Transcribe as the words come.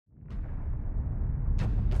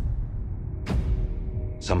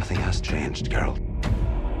Something has changed, Geralt.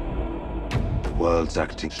 The world's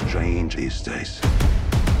acting strange these days.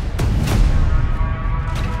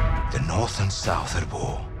 The North and South at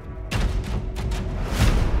war.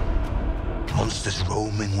 Monsters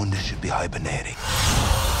roaming when they should be hibernating.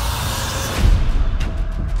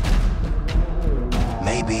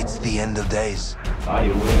 Maybe it's the end of days. Are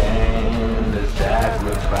you willing to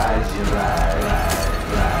sacrifice your right?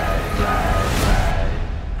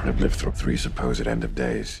 I've lived through 3 supposed end of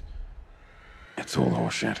days. It's all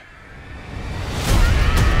horseshit.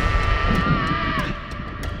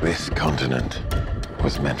 This continent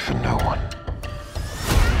was meant for no one.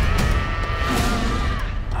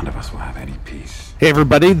 None of us will have any peace. Hey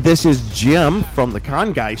everybody, this is Jim from the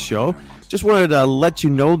Con Guy Show. Just wanted to let you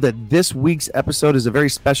know that this week's episode is a very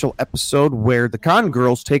special episode where the Con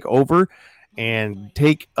Girls take over and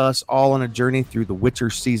take us all on a journey through The Witcher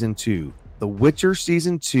Season 2. The Witcher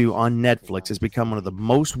Season 2 on Netflix has become one of the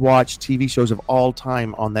most watched TV shows of all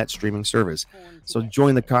time on that streaming service. So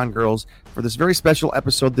join the Con Girls for this very special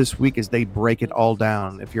episode this week as they break it all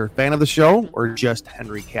down. If you're a fan of the show or just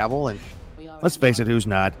Henry Cavill, and let's face it, who's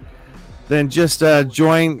not, then just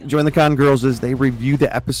join the Con Girls as they review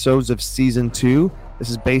the episodes of Season 2. This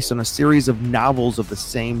is based on a series of novels of the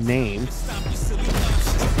same name.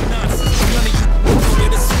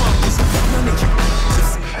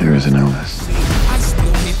 There is an illness.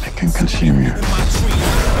 It can consume you.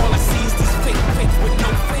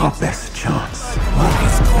 Our best chance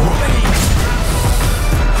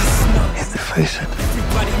is to face it.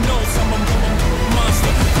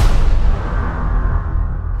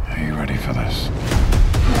 Are you ready for this?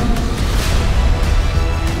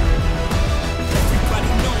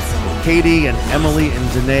 Katie and Emily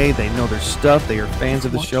and Danae, they know their stuff. They are fans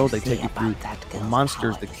of the show. They take you through the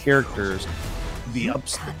monsters, the characters, the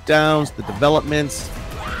ups, the downs, the developments,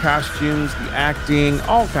 the costumes, the acting,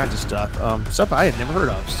 all kinds of stuff. Stuff I had never heard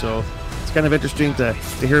of. So it's kind of interesting to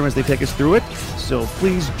hear them as they take us through it. So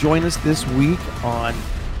please join us this week on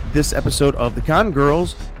this episode of the Con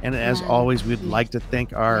Girls. And as always, we'd like to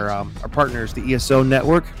thank our partners, the ESO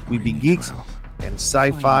Network, We Be Geeks, and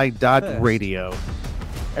Sci-Fi.radio.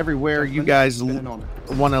 Everywhere you guys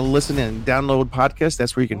want to listen and download podcasts,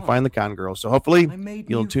 that's where you can find the Con Girls. So hopefully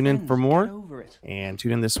you'll tune in for more and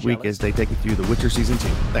tune in this week as they take you through The Witcher Season 2.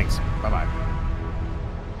 Thanks. Bye-bye.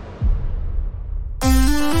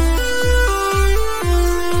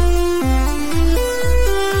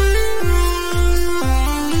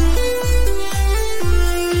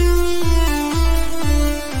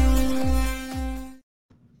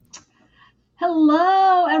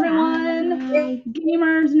 Hello, everyone.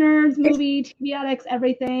 Gamers, nerds, movie, TV addicts,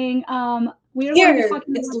 everything. We are going to be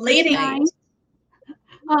talking about late night.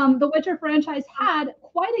 The Witcher franchise had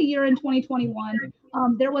quite a year in 2021.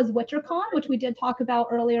 There was WitcherCon, which we did talk about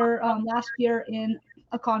earlier last year in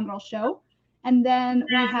a Con Girl show. And then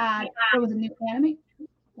there was a new anime.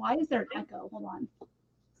 Why is there an echo? Hold on.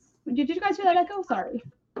 Did you guys hear that echo? Sorry.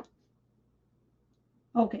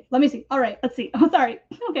 Okay, let me see. All right, let's see. Oh, sorry.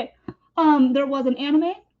 Okay. There was an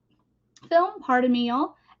anime film, pardon me,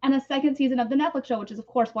 y'all, and a second season of the Netflix show, which is, of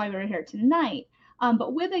course, why we're here tonight.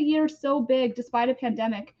 But with a year so big, despite a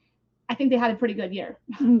pandemic, I think they had a pretty good year.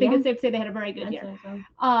 I think it's safe to say they had a very good year.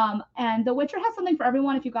 And The Witcher has something for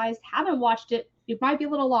everyone. If you guys haven't watched it, you might be a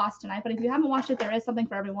little lost tonight, but if you haven't watched it, there is something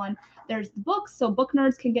for everyone. There's the books, so book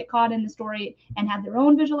nerds can get caught in the story and have their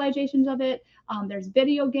own visualizations of it. There's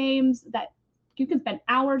video games that you can spend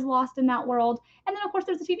hours lost in that world. And then, of course,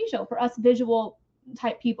 there's a TV show for us visual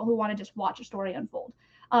type people who want to just watch a story unfold.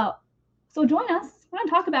 So join us. We're going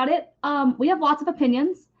to talk about it. We have lots of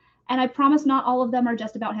opinions, and I promise not all of them are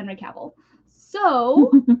just about Henry Cavill.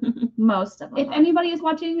 So most of them. If anybody is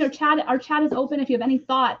watching our chat is open. If you have any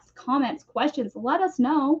thoughts, comments, questions, let us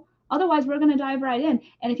know. Otherwise, we're going to dive right in.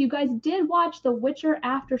 And if you guys did watch the Witcher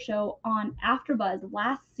after show on AfterBuzz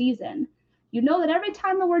last season, you know that every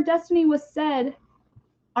time the word destiny was said,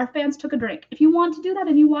 our fans took a drink. If you want to do that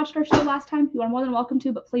and you watched our show last time, you are more than welcome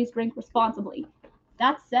to, but please drink responsibly.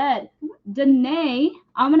 That said, Danae,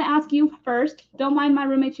 I'm going to ask you first. Don't mind my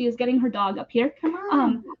roommate. She is getting her dog up here. Come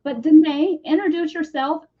on. But Danae, introduce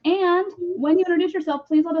yourself. And when you introduce yourself,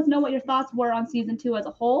 please let us know what your thoughts were on season 2 as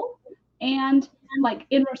a whole and like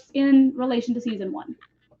in relation to season 1.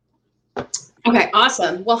 Okay,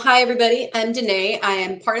 awesome. Well, hi, everybody. I'm Danae. I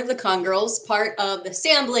am part of the Con Girls, part of the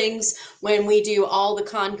Samblings when we do all the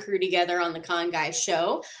con crew together on the Con Guys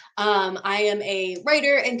show. I am a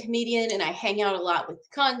writer and comedian, and I hang out a lot with the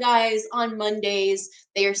Con Guys on Mondays.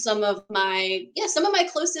 They are some of my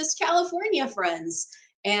closest California friends,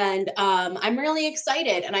 and I'm really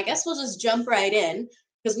excited. And I guess we'll just jump right in.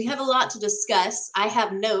 because we have a lot to discuss. I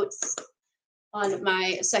have notes on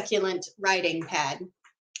my succulent writing pad.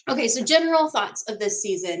 Okay, so general thoughts of this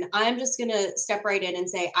season. I'm just going to step right in and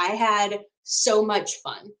say I had so much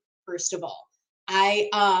fun, first of all. I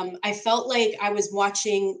felt like I was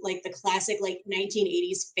watching like the classic like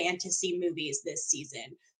 1980s fantasy movies this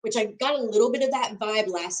season, which I got a little bit of that vibe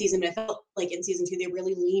last season, but I felt like in season 2 they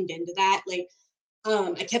really leaned into that. Like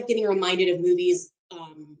I kept getting reminded of movies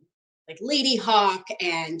like Lady Hawk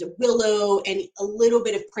and Willow and a little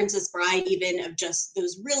bit of Princess Bride, even, of just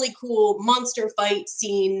those really cool monster fight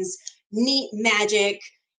scenes, neat magic.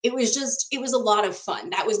 It was a lot of fun.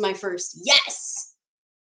 That was my first yes.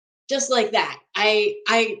 Just like that.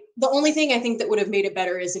 The only thing I think that would have made it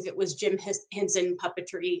better is if it was Jim Henson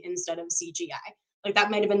puppetry instead of CGI. Like that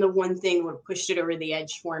might have been the one thing that would have pushed it over the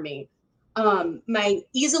edge for me. My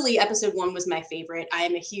easily episode 1 was my favorite. I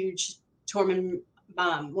am a huge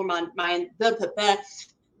I'm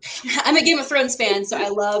a Game of Thrones fan, so I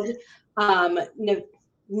loved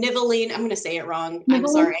Niveline. I'm going to say it wrong. I'm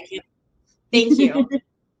sorry. I can't. Thank you.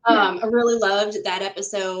 I really loved that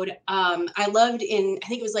episode. I loved I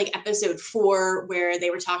think it was like episode 4 where they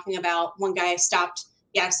were talking about, one guy stopped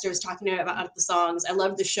the actors talking about the songs. I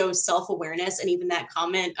loved the show's self-awareness, and even that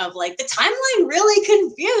comment of like, the timeline really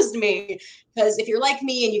confused me, because if you're like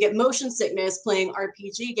me and you get motion sickness playing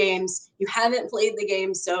RPG games, you haven't played the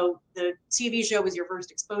game, so the TV show was your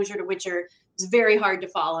first exposure to Witcher. It was very hard to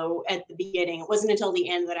follow at the beginning. It wasn't until the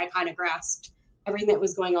end that I kind of grasped everything that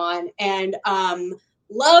was going on. And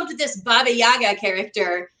loved this Baba Yaga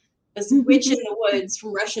character, this witch in the woods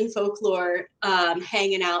from Russian folklore,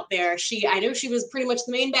 hanging out there. I know she was pretty much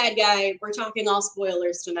the main bad guy. We're talking all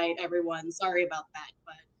spoilers tonight, everyone. Sorry about that,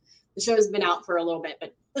 but the show's been out for a little bit,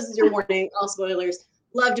 but this is your warning, all spoilers.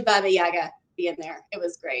 Loved Baba Yaga being there. It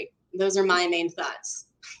was great. Those are my main thoughts.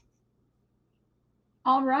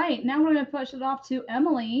 All right, now we're going to push it off to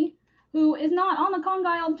Emily, who is not on the con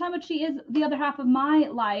guy all the time, but she is the other half of my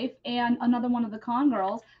life and another one of the con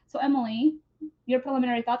girls. So Emily, your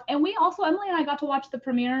preliminary thoughts. And Emily and I got to watch the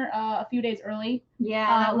premiere a few days early.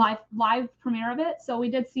 Yeah. Live premiere of it. So we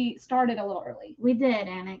did start it a little early. We did,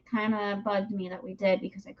 and it kind of bugged me that we did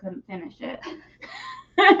because I couldn't finish it.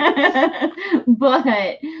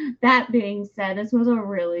 But that being said, this was a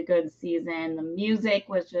really good season. The music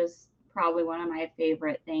was just probably one of my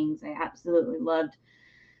favorite things. I absolutely loved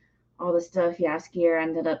all the stuff Jaskier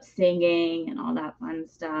ended up singing and all that fun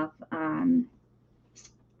stuff.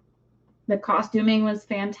 The costuming was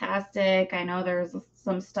fantastic. I know there's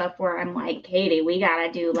some stuff where I'm like, Katie, we gotta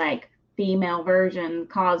do like female version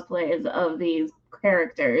cosplays of these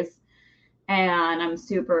characters, and I'm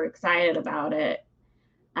super excited about it.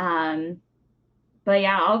 But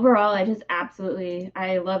yeah, overall,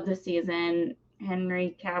 I love the season.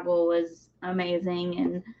 Henry Cavill was amazing,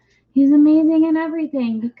 and he's amazing in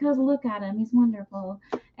everything because look at him, he's wonderful.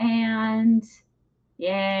 And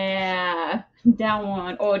yeah, that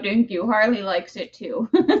one. Oh, thank you. Harley likes it too.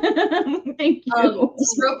 Thank you.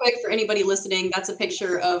 Just real quick for anybody listening, that's a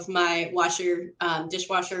picture of my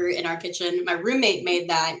dishwasher in our kitchen. My roommate made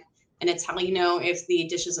that, and it's how you know if the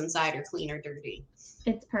dishes inside are clean or dirty.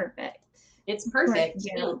 It's perfect. It's perfect.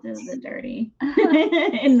 Yeah, this is the dirty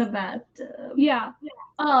in the bathtub. Yeah.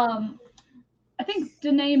 I think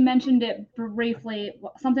Danae mentioned it briefly,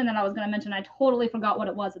 something that I was going to mention. I totally forgot what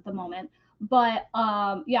it was at the moment. But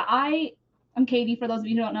yeah, I'm Katie, for those of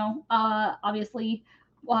you who don't know. Obviously,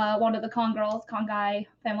 one of the con guy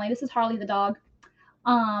family. This is Harley the dog.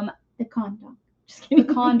 The con dog. Just kidding.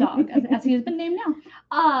 The con dog, as he has been named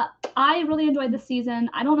now. I really enjoyed the season.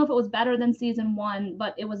 I don't know if it was better than season 1,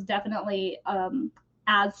 but it was definitely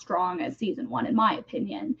as strong as season 1, in my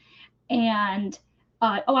opinion. And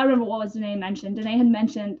I remember what was Danae mentioned. Danae had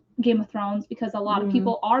mentioned Game of Thrones, because a lot of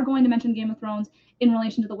people are going to mention Game of Thrones in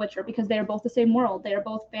relation to The Witcher, because they are both the same world. They are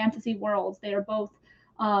both fantasy worlds. They are both,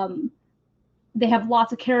 they have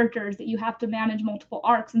lots of characters that you have to manage multiple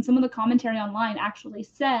arcs. And some of the commentary online actually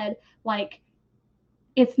said, like,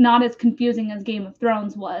 it's not as confusing as Game of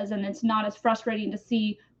Thrones was, and it's not as frustrating to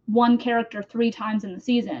see one character 3 times in the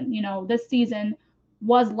season. You know, this season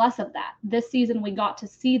was less of that. This season we got to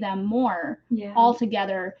see them more all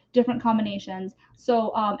together, different combinations.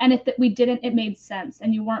 So and if we didn't, it made sense,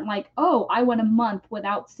 and you weren't like, oh, I went a month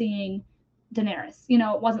without seeing Daenerys. You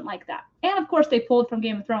know, it wasn't like that. And of course they pulled from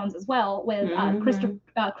Game of Thrones as well with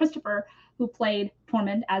Christopher, who played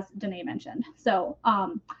Tormund, as Danae mentioned. So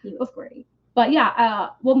he was great. But yeah,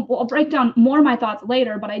 we'll break down more of my thoughts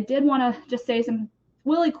later, but I did want to just say some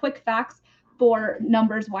really quick facts for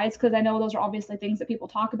numbers wise, because I know those are obviously things that people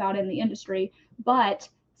talk about in the industry. But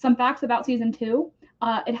some facts about season 2.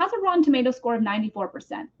 It has a Rotten Tomato score of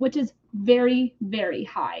 94%, which is very, very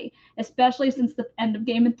high, especially since the end of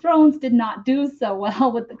Game of Thrones did not do so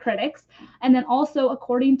well with the critics. And then also,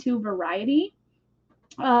 according to Variety,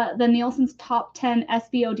 the Nielsen's top 10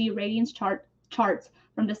 SVOD ratings charts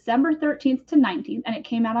from December 13th to 19th, and it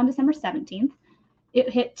came out on December 17th. It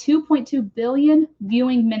hit 2.2 billion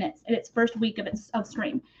viewing minutes in its first week of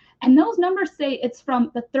stream. And those numbers say it's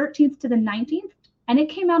from the 13th to the 19th, and it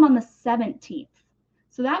came out on the 17th.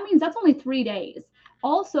 So that means that's only 3 days.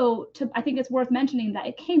 Also, I think it's worth mentioning that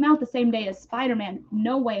it came out the same day as Spider-Man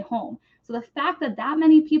No Way Home. So the fact that that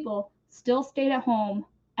many people still stayed at home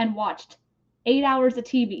and watched 8 hours of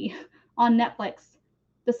TV on Netflix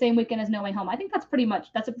the same weekend as No Way Home, I think that's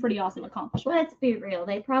a pretty awesome accomplishment. Let's be real.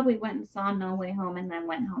 They probably went and saw No Way Home and then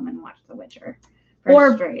went home and watched The Witcher.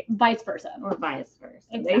 Or straight. vice versa. Or vice versa.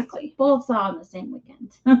 Exactly. They both saw on the same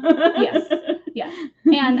weekend. Yes.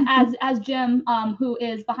 And as Jim, who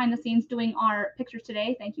is behind the scenes doing our pictures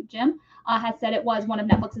today, thank you, Jim, has said it was one of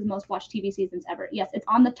Netflix's most watched TV seasons ever. Yes, it's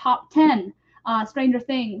on the top 10. Stranger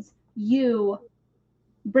Things, You,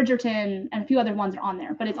 Bridgerton, and a few other ones are on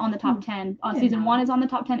there, but it's on the top 10. Season 1 is on the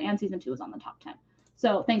top 10, and season 2 is on the top 10.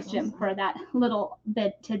 So thanks, Jim, for that little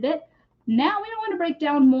tidbit. Now we want to break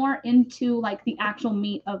down more into like the actual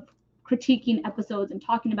meat of critiquing episodes and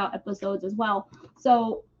talking about episodes as well.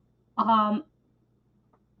 So,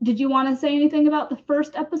 did you want to say anything about the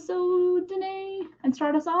first episode, Danae, and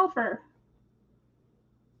start us off, or?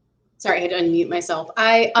 Sorry, I had to unmute myself.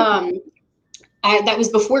 That was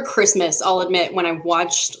before Christmas, I'll admit, when I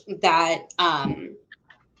watched that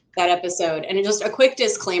that episode. And just a quick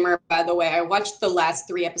disclaimer, by the way, I watched the last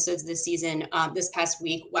 3 episodes this season this past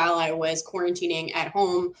week while I was quarantining at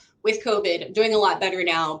home with COVID. I'm doing a lot better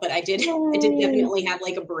now, but I did definitely have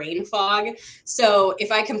like a brain fog. So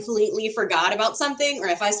if I completely forgot about something, or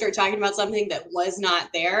if I start talking about something that was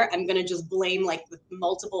not there, I'm gonna just blame like the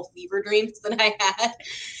multiple fever dreams that I had.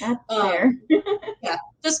 That's fair. Yeah,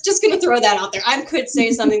 just gonna throw that out there. I could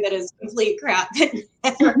say something that is complete crap that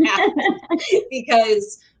never happened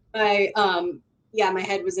because my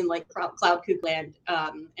head was in like cloud coop land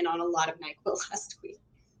and on a lot of NyQuil last week.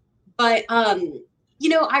 But I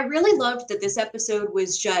really loved that this episode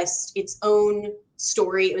was just its own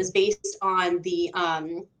story. It was based on a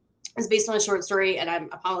short story, and I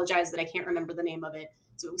apologize that I can't remember the name of it.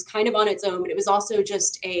 So it was kind of on its own, but it was also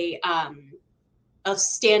just a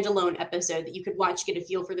standalone episode that you could watch, get a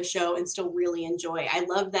feel for the show, and still really enjoy. I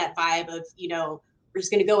love that vibe of, we're just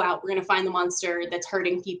going to go out, we're going to find the monster that's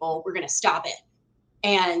hurting people, we're going to stop it.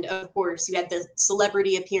 And of course, you had the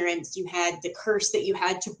celebrity appearance, you had the curse that you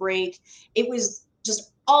had to break. It was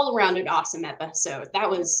just all around an awesome episode. That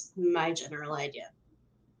was my general idea.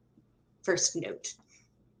 First note.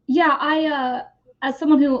 Yeah, I as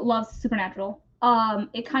someone who loves Supernatural,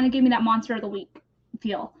 it kind of gave me that Monster of the Week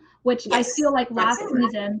feel, which yes, I feel like last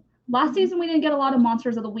season we didn't get a lot of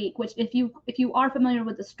Monsters of the Week, which if you are familiar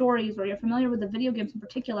with the stories, or you're familiar with the video games in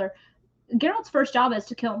particular, Geralt's first job is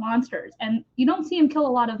to kill monsters, and you don't see him kill a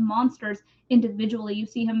lot of monsters individually. You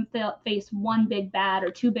see him face one big bad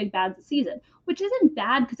or 2 big bads a season, which isn't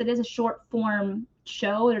bad because it is a short form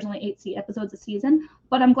show. There's only 8 episodes a season,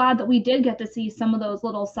 but I'm glad that we did get to see some of those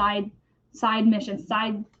little side missions,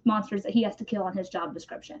 side monsters that he has to kill on his job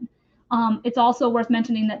description. It's also worth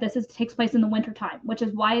mentioning that this takes place in the winter time, which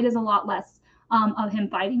is why it is a lot less of him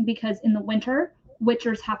fighting, because in the winter,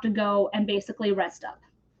 witchers have to go and basically rest up.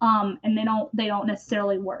 And they don't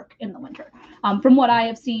necessarily work in the winter, from what I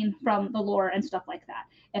have seen from the lore and stuff like that.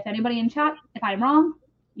 If anybody in chat, if I'm wrong,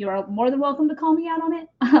 you are more than welcome to call me out on it.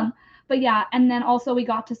 But yeah, and then also we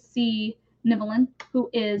got to see Nivellen, who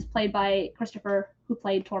is played by Christopher, who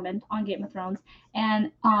played Tormund on Game of Thrones,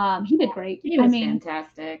 and he did great. He was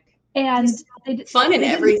fantastic, and they did fun and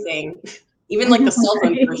everything, even like the cell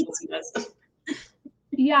phone commercials he does.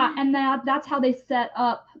 Yeah, and that's how they set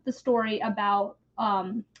up the story about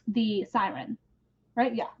the siren,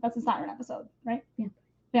 right? Yeah, that's the siren episode, right? Yeah.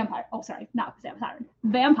 Vampire. Oh, sorry, not siren.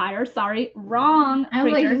 Vampire. Sorry, wrong. I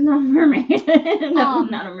was like, it's not a mermaid. No,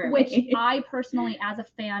 not a mermaid. Which I personally, as a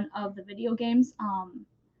fan of the video games,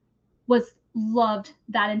 loved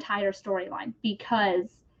that entire storyline,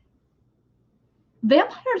 because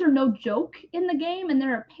vampires are no joke in the game, and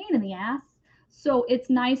they're a pain in the ass. So it's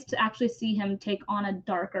nice to actually see him take on a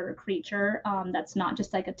darker creature that's not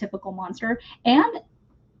just like a typical monster. And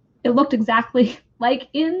it looked exactly like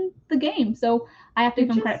in the game. So I have to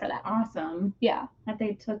give him credit for that. Awesome. Yeah. That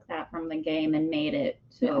they took that from the game and made it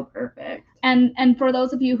so perfect. And for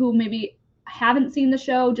those of you who maybe haven't seen the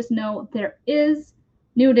show, just know there is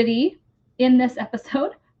nudity in this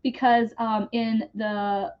episode, because in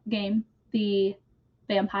the game, the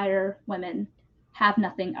vampire women have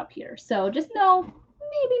nothing up here. So just know,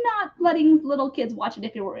 maybe not letting little kids watch it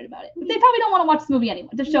if you're worried about it. They probably don't want to watch this movie anyway,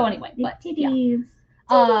 the show anyway. But yeah.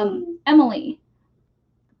 Emily,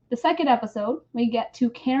 the second episode, we get to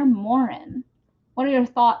Kaer Morhen. What are your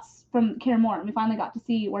thoughts from Kaer Morhen? We finally got to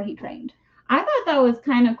see where he trained. I thought that was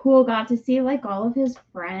kind of cool. Got to see like all of his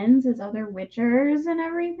friends, his other Witchers and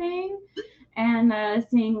everything. And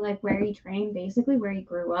seeing like where he trained, basically where he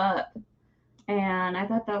grew up. And I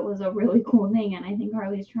thought that was a really cool thing. And I think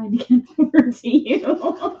Harley's trying to get over to you.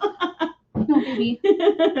 No, baby.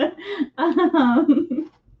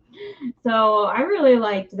 So I really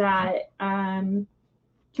liked that.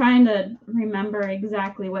 Trying to remember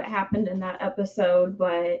exactly what happened in that episode,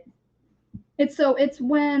 but it's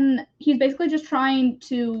when he's basically just trying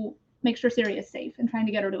to make sure Ciri is safe and trying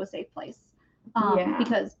to get her to a safe place.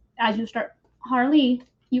 Because as you start, Harley,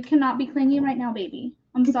 you cannot be clingy right now, baby.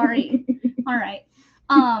 I'm sorry. All right.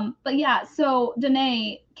 But yeah, so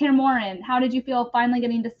Danae, Kaer Morhen, how did you feel finally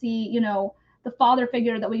getting to see, you know, the father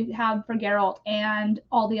figure that we have for Geralt and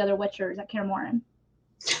all the other Witchers at Kaer Morhen?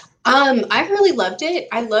 I really loved it.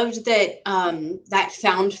 I loved that that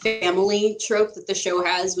found family trope that the show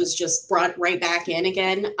has was just brought right back in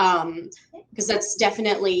again. Because that's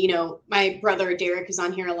definitely, you know, my brother Derek is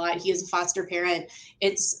on here a lot. He is a foster parent.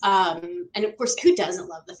 It's and of course, who doesn't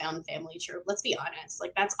love the found family trope? Let's be honest.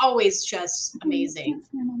 Like that's always just amazing.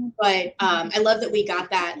 But I love that we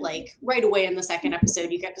got that like right away in the second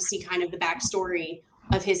episode. You get to see kind of the backstory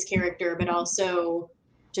of his character, but also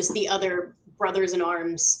just the other brothers in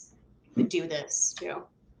arms who do this too.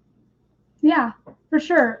 Yeah, for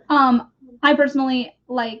sure. I personally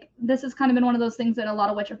like this has kind of been one of those things that a lot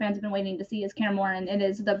of Witcher fans have been waiting to see is Kaer Morhen. It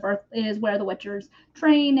is where the Witchers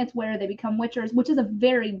train, it's where they become Witchers, which is a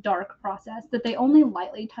very dark process that they only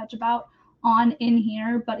lightly touch about on in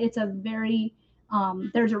here, but it's a very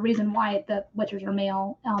there's a reason why the Witchers are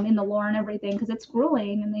male in the lore and everything, because it's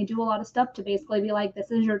grueling and they do a lot of stuff to basically be like,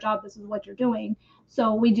 this is your job, this is what you're doing.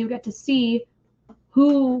 So we do get to see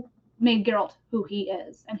who made Geralt who he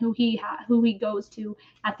is and who he goes to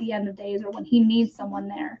at the end of days or when he needs someone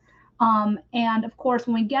there. And of course,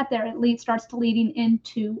 when we get there, it starts to leading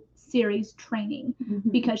into Ciri's training,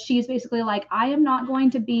 because she's basically like, I am not going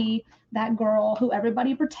to be that girl who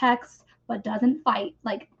everybody protects but doesn't fight.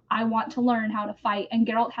 Like, I want to learn how to fight. And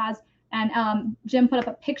Geralt has, and Jim put up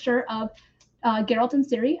a picture of Geralt and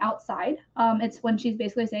Ciri outside. It's when she's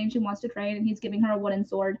basically saying she wants to train, and he's giving her a wooden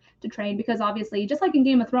sword to train, because obviously, just like in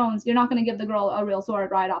Game of Thrones, you're not going to give the girl a real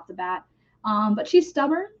sword right off the bat. But she's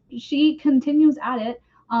stubborn. She continues at it.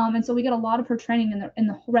 And so we get a lot of her training in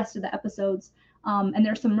the rest of the episodes. And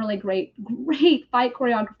there's some really great fight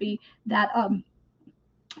choreography that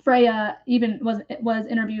Freya even was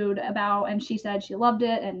interviewed about, and she said she loved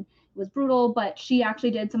it and it was brutal, but she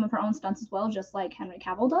actually did some of her own stunts as well, just like Henry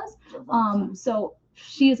Cavill does. So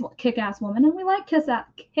she is a kick-ass woman, and we like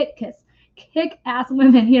kick-ass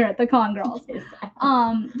women here at the Con Girls.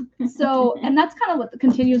 So, and that's kind of what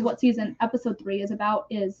continues what episode 3 is about,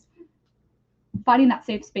 is finding that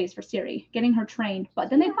safe space for Ciri, getting her trained. But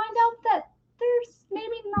then they find out that there's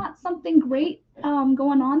maybe not something great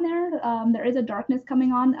going on there. There is a darkness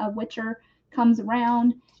coming on. A Witcher comes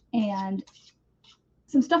around, and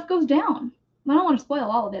some stuff goes down. I don't want to spoil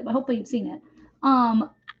all of it, but hopefully you've seen it.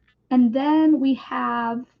 And then we're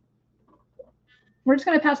just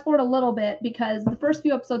going to fast forward a little bit, because the first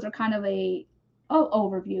few episodes are kind of a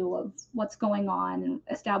overview of what's going on and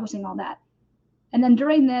establishing all that. And then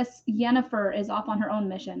during this, Yennefer is off on her own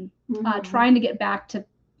mission, trying to get back to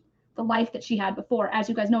the life that she had before. As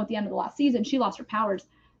you guys know, at the end of the last season, she lost her powers.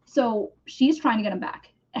 So she's trying to get them back.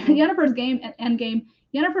 And Yennefer's endgame,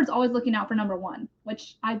 Yennefer's always looking out for number one,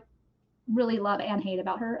 which I really love and hate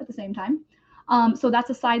about her at the same time. So that's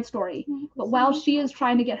a side story. But while she is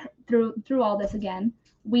trying to get through all this again,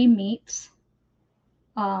 we meet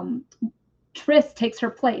Triss takes her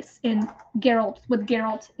place with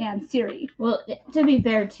Geralt and Ciri. Well, to be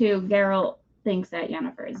fair too, Geralt thinks that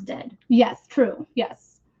Yennefer is dead. Yes, true. Yes.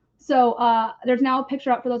 So there's now a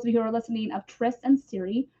picture up for those of you who are listening of Triss and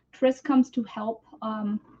Ciri. Triss comes to help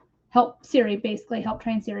Ciri, basically help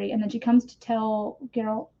train Ciri, and then she comes to tell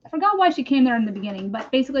Geralt. I forgot why she came there in the beginning,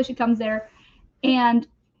 but basically she comes there, and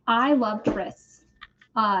I love Triss.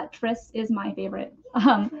 Triss is my favorite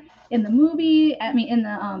in the movie. I mean, in the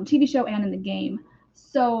TV show and in the game.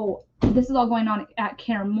 So this is all going on at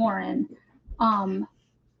Kaer Morhen.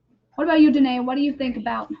 What about you, Danae? What do you think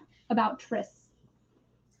about Triss?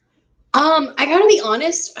 I gotta be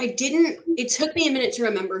honest, it took me a minute to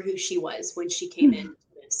remember who she was when she came in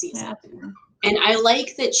this season. And I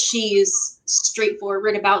like that she's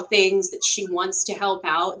straightforward about things, that she wants to help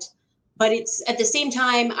out. But it's at the same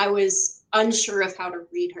time, I was unsure of how to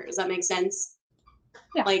read her. Does that make sense?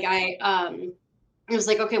 Yeah. Like I was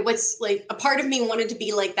like, okay, what's like a part of me wanted to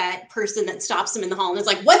be like that person that stops him in the hall and is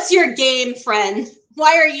like, what's your game, friend?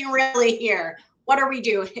 Why are you really here? What are we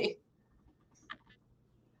doing?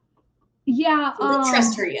 Yeah. I don't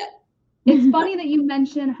trust her yet. It's funny that you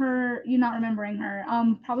mentioned her, you not remembering her.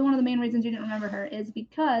 Probably one of the main reasons you didn't remember her is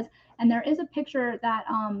because, and there is a picture that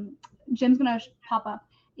Jim's gonna pop up,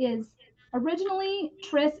 is originally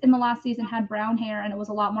Triss in the last season had brown hair and it was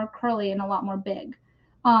a lot more curly and a lot more big.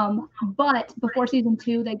 But before season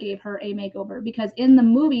 2, they gave her a makeover because in the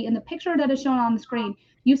movie, in the picture that is shown on the screen,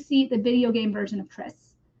 you see the video game version of Triss.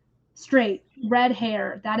 Straight, red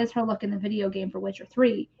hair. That is her look in the video game for Witcher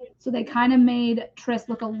 3. So they kind of made Triss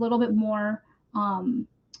look a little bit more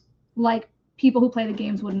like people who play the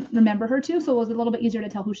games would remember her too. So it was a little bit easier to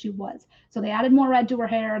tell who she was. So they added more red to her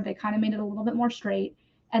hair. They kind of made it a little bit more straight.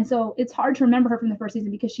 And so it's hard to remember her from the first season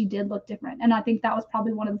because she did look different. And I think that was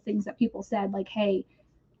probably one of the things that people said, like, hey,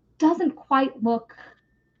 doesn't quite look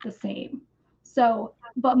the same. So,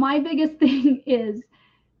 but my biggest thing is,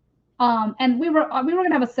 and we were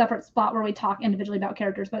gonna have a separate spot where we talk individually about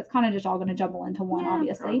characters, but it's kind of just all gonna jumble into one,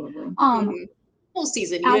 obviously. Whole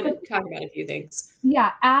season, you had to talk about a few things.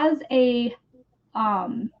 Yeah, as a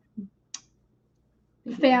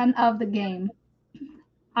fan of the game,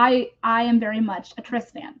 I am very much a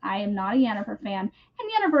Triss fan. I am not a Yennefer fan,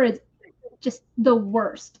 and Yennefer is just the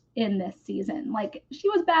worst in this season. Like, she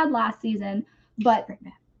was bad last season, but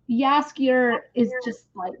Jaskier is just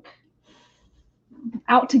like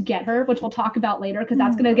out to get her, which we'll talk about later because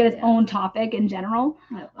that's going to get its own topic in general.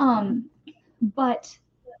 But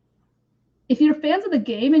if you're fans of the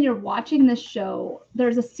game and you're watching this show,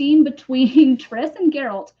 there's a scene between Triss and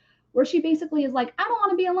Geralt where she basically is like, I don't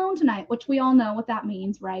want to be alone tonight, which we all know what that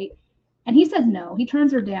means, right? And he says no, he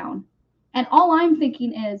turns her down. And all I'm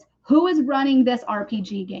thinking is, who is running this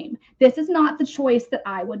RPG game? This is not the choice that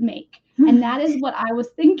I would make. And that is what I was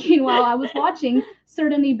thinking while I was watching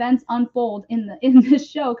certain events unfold in this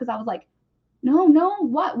show, because I was like, no,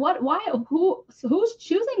 what, why, who's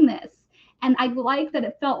choosing this? And I like that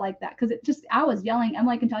it felt like that, because I was yelling.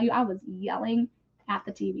 Emily can tell you, I was yelling at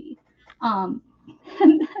the TV. And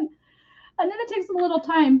then it takes a little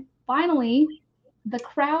time. Finally, the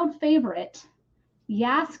crowd favorite,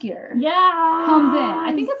 Jaskier, comes in.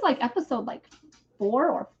 I think it's like episode 4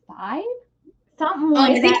 or 5, something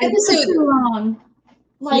like I think that. episode too long.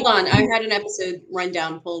 Hold on, I had an episode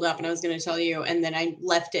rundown pulled up, and I was going to tell you, and then I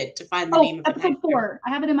left it to find the name of it. Episode 4. I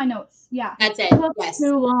have it in my notes. Yeah, that's it. Yes,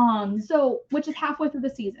 too long. So, which is halfway through the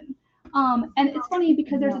season. And it's funny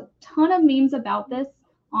because there's a ton of memes about this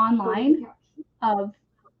online of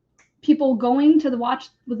people going to watch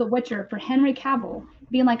The Witcher for Henry Cavill,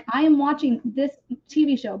 being like, I am watching this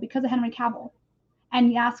TV show because of Henry Cavill.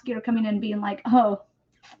 And Jaskier coming in being like, oh,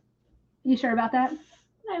 you sure about that?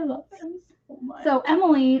 I love him so much. So,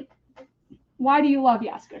 Emily, why do you love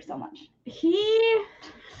Jaskier so much?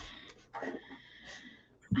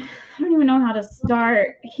 I don't even know how to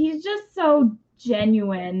start. He's just so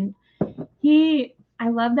genuine. I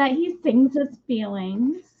love that he sings his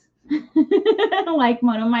feelings. Like,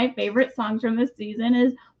 one of my favorite songs from this season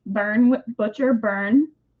is Butcher Burn.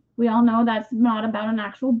 We all know that's not about an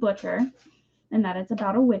actual butcher and that it's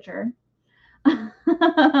about a witcher.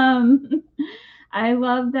 I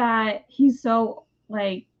love that he's so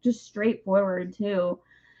just straightforward too.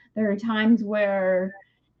 There are times where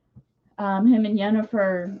him and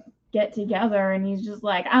Yennefer get together and he's just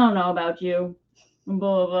like, I don't know about you, blah,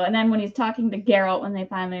 blah, blah. And then when he's talking to Geralt when they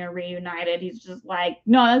finally are reunited, he's just like,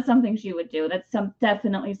 no, that's something she would do. That's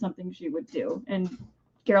definitely something she would do. And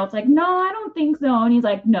Geralt's like, no, I don't think so. And he's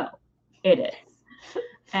like, no, it is.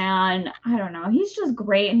 And I don't know, he's just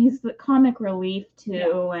great. And he's the comic relief too.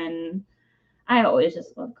 Yeah. And I always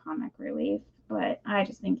just love comic relief, but I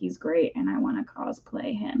just think he's great. And I want to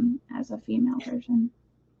cosplay him as a female version.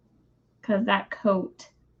 Because that coat.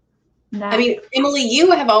 I mean, Emily,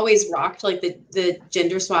 you have always rocked the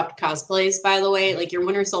gender swapped cosplays, by the way. Like, your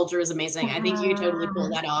Winter Soldier is amazing. I think you totally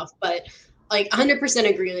pulled that off. But 100%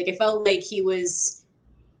 agree. Like, I felt like it was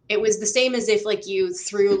the same as if you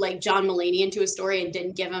threw John Mulaney into a story and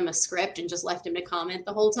didn't give him a script and just left him to comment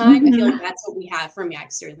the whole time. I feel like that's what we have from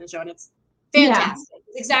Jaskier in the show. And it's fantastic. Yeah.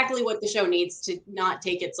 It's exactly what the show needs to not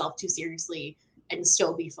take itself too seriously and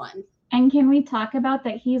still be fun. And can we talk about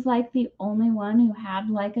that he's the only one who had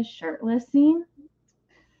a shirtless scene?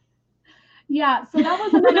 Yeah, so that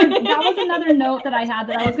was another note that I had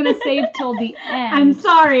that I was going to save till the end. I'm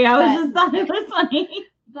sorry, I just thought it was funny.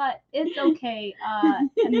 but it's okay. And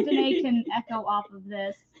Danae can echo off of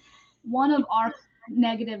this. One of our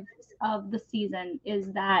negatives of the season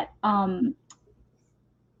is that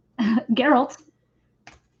Geralt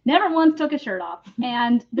never once took his shirt off.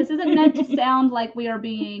 And this isn't meant to sound like we are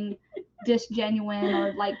being disgenuine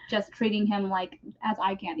or like just treating him like as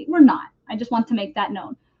eye candy. We're not. I just want to make that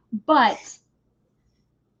known. But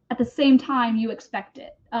at the same time, you expect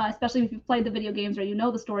it, especially if you've played the video games or you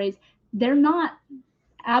know the stories. They're not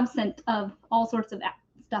absent of all sorts of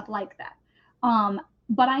stuff like that.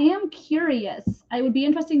 But I am curious. It would be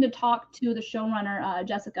interesting to talk to the showrunner,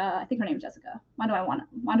 Jessica. I think her name is Jessica. Why do I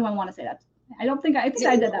want to say that? I think I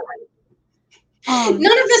did that right.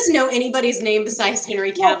 None of us know anybody's name besides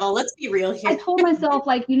Henry Cavill. Well, Let's be real here. I told myself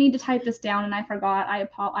like you need to type this down, and I forgot. I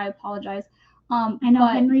apologize. I know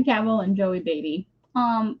Henry Cavill and Joey Beatty.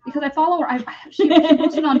 Because I follow her. She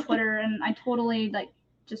posted on Twitter, and I totally like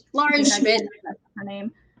just Lauren Schmidt. That's her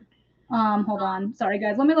name. Hold on. Sorry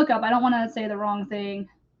guys. Let me look up. I don't want to say the wrong thing.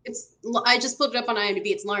 I just pulled it up on IMDb.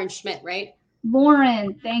 It's Lauren Schmidt, right?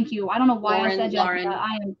 Lauren, thank you. I don't know why Lauren, I said Jessica. Lauren.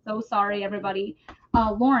 I am so sorry, everybody.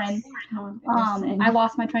 Lauren. I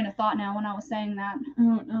lost my train of thought now when I was saying that. I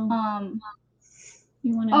don't know.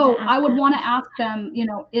 You want to? I would want to ask them. You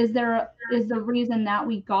know, is the reason that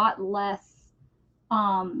we got less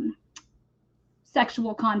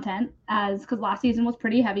sexual content because last season was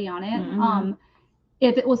pretty heavy on it. Mm-hmm.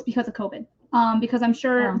 If it was because of COVID. Because I'm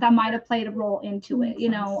sure that might have played a role into it. You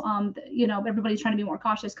know, everybody's trying to be more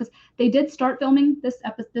cautious because they did start filming this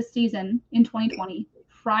season in 2020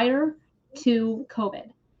 prior to COVID.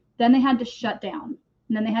 Then they had to shut down,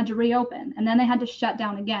 and then they had to reopen, and then they had to shut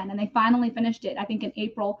down again, and they finally finished it, I think, in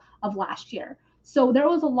April of last year. So there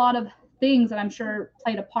was a lot of things that I'm sure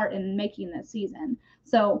played a part in making this season.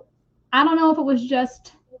 So I don't know if it was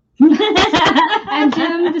just. And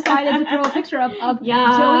Jim decided to throw a picture of Joey Baby,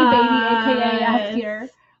 aka Askier,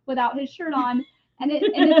 without his shirt on, and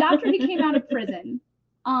it's after he came out of prison.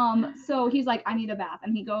 So he's like, I need a bath,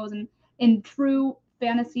 and he goes and in true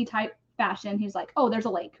fantasy type fashion, he's like, oh, there's a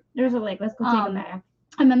lake. Let's go take a bath.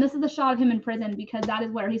 And then this is the shot of him in prison because that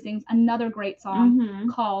is where he sings another great song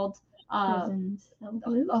called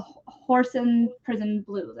Horse and Prison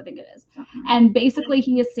Blues, I think it is. And basically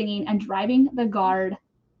he is singing and driving the guard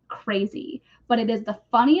crazy, but it is the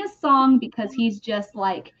funniest song because he's just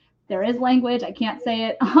like, there is language, I can't say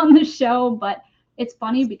it on the show, but it's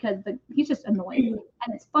funny because he's just annoyed,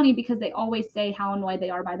 and it's funny because they always say how annoyed they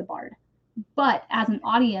are by the bard, but as an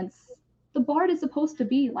audience, the bard is supposed to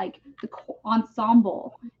be like the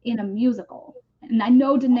ensemble in a musical, and I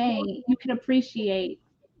know Danae, you can appreciate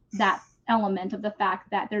that element of the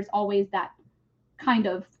fact that there's always that kind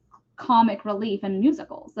of comic relief in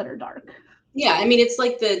musicals that are dark. Yeah, I mean, it's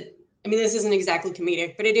like this isn't exactly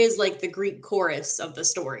comedic, but it is like the Greek chorus of the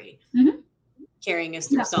story carrying us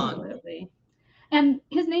through song. Absolutely. And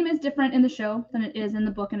his name is different in the show than it is in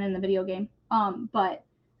the book and in the video game. But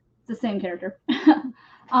it's the same character.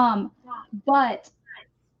 But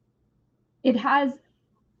it has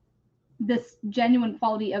this genuine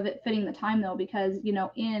quality of it fitting the time, though, because, you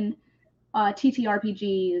know, in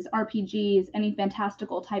TTRPGs, RPGs, any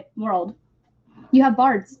fantastical type world, you have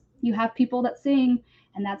bards. You have people that sing,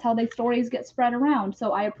 and that's how stories get spread around.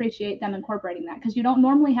 So I appreciate them incorporating that because you don't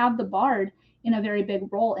normally have the bard in a very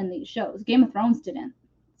big role in these shows. Game of Thrones didn't.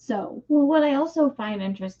 So, well, what I also find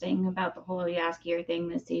interesting about the whole Jaskier thing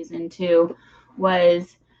this season too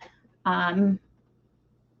was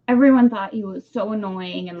everyone thought he was so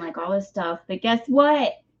annoying and like all this stuff, but guess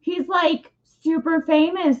what? He's like super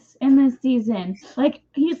famous in this season. Like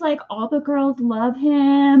he's like all the girls love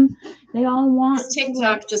him. They all want his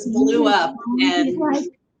TikTok just blew up, and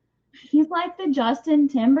he's like the Justin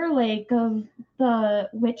Timberlake of The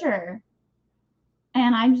Witcher.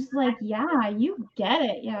 And I'm just like, yeah, you get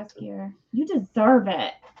it, Jaskier. You deserve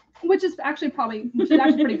it. Which is actually pretty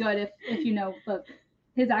good if you know, but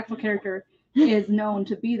his actual character is known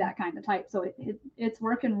to be that kind of type, so it's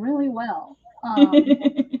working really well.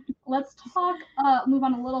 Let's move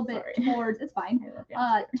on a little bit towards, it's fine,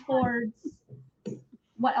 towards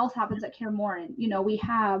what else happens at Kaer Morhen. You know, we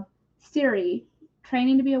have Ciri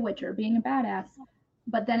training to be a Witcher, being a badass,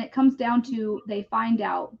 but then it comes down to they find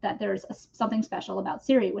out that there's something special about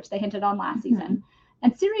Ciri, which they hinted on last season.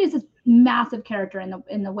 And Ciri is this massive character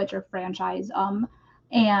in the Witcher franchise,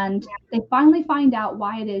 and they finally find out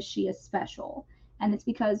why it is she is special. And it's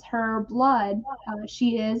because her blood,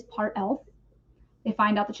 she is part elf. They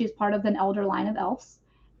find out that she's part of an elder line of elves,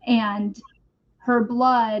 and her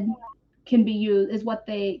blood can be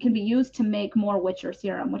used to make more Witcher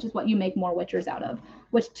serum, which is what you make more Witchers out of,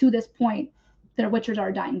 which to this point, their Witchers are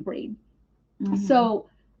a dying breed. So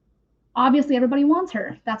obviously everybody wants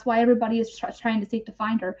her. That's why everybody is trying to seek to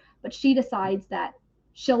find her. But she decides that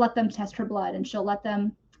she'll let them test her blood, and she'll let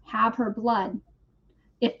them have her blood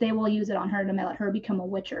if they will use it on her to let her become a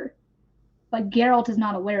Witcher. But Geralt is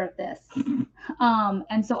not aware of this.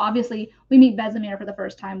 And so obviously we meet Vesemir for the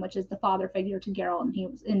first time, which is the father figure to Geralt, and he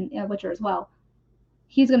was in Witcher as well.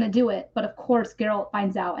 He's going to do it, but of course Geralt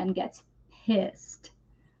finds out and gets pissed.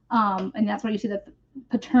 And that's where you see the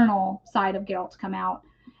paternal side of Geralt come out.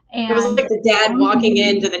 And it was like the dad walking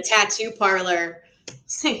into the tattoo parlor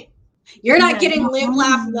saying, "You're not getting live,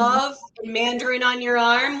 laugh, love and Mandarin on your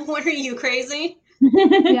arm. What are you, crazy?"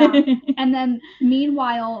 Yeah. And then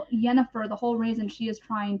meanwhile, Yennefer, the whole reason she is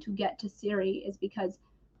trying to get to Ciri is because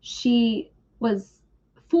she was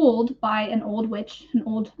fooled by an old witch, an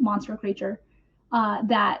old monster creature,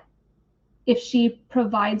 that if she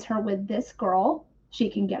provides her with this girl, she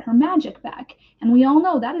can get her magic back. And we all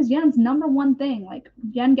know that is Yen's number one thing. Like,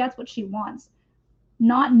 Yen gets what she wants,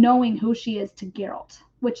 not knowing who she is to Geralt,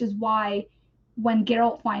 which is why when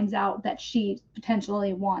Geralt finds out that she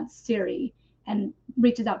potentially wants Ciri and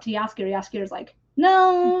reaches out to Jaskier, Jaskier's like,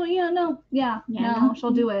 no,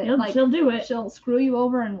 she'll do it. She'll do it. She'll screw you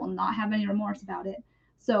over and will not have any remorse about it.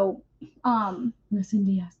 So, listen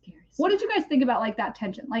to Jaskier. What did you guys think about like that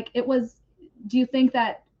tension? Like, it was, do you think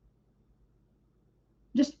that,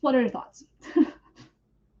 just what are your thoughts?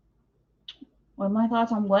 What are my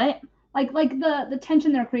thoughts on what? Like the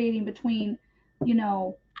tension they're creating between, you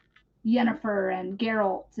know, Yennefer and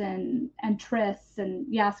Geralt and Triss and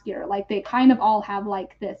Jaskier. Like, they kind of all have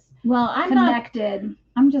like this connected.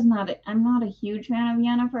 I'm not a huge fan of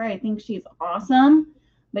Yennefer. I think she's awesome,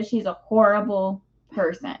 but she's a horrible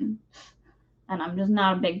person. And I'm just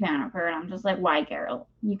not a big fan of her. And I'm just like, why, Geralt?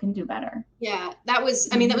 You can do better. Yeah, that was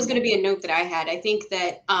going to be a note that I had. I think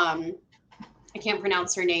that, I can't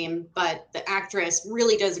pronounce her name, but the actress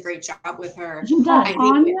really does a great job with her. She does.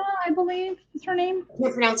 Anya, I believe is her name. I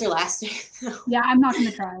can't pronounce her last name. Yeah, I'm not going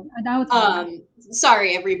to try. I know it's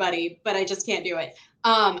sorry, everybody, but I just can't do it.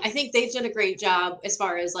 I think they've done a great job as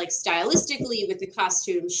far as like stylistically with the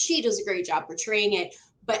costume. She does a great job portraying it.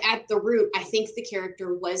 But at the root, I think the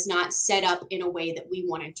character was not set up in a way that we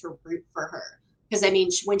wanted to root for her. Because, I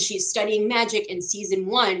mean, when she's studying magic in season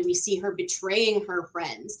 1, we see her betraying her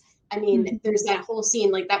friends. I mean, there's that whole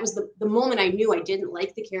scene. Like, that was the moment I knew I didn't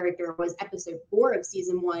like the character was episode 4 of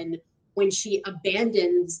season 1, when she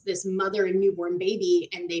abandons this mother and newborn baby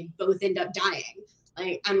and they both end up dying.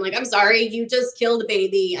 Like, I'm sorry, you just killed a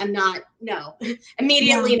baby. No.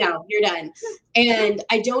 Immediately, no, you're done. And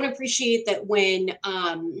I don't appreciate that when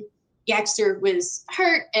Jaskier was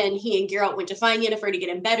hurt and he and Geralt went to find Yennefer to get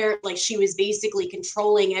him better, like, she was basically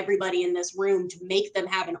controlling everybody in this room to make them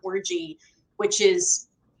have an orgy, which is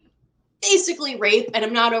basically rape. And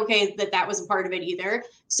I'm not okay that was a part of it either.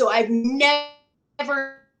 So I've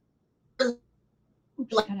never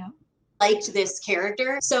liked this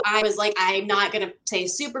character. So I was like, I'm not going to pay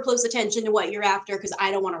super close attention to what you're after because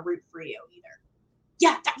I don't want to root for you either.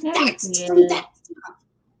 Yeah,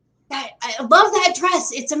 I love that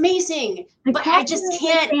dress. It's amazing. But I just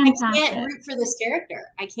can't root for this character.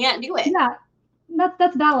 I can't do it. Yeah,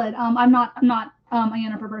 that's valid. I'm not a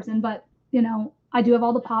Yennefer person, but you know, I do have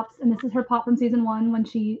all the pops, and this is her pop from season 1 when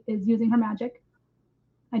she is using her magic.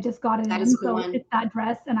 I just got it. That is cool. So it's that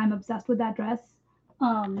dress, and I'm obsessed with that dress.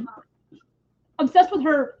 Obsessed with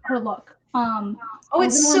her look.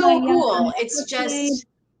 It's so cool. It's just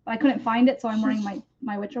I couldn't find it, so I'm wearing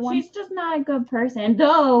my Witcher one. She's just not a good person,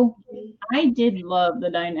 though. I did love the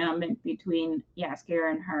dynamic between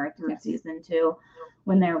Jaskier and her through season 2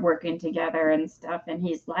 when they're working together and stuff. And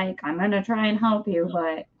he's like, "I'm gonna try and help you,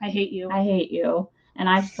 but I hate you. And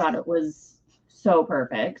I thought it was so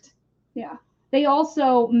perfect. Yeah. They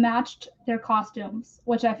also matched their costumes,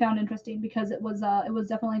 which I found interesting because it was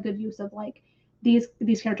definitely a good use of like these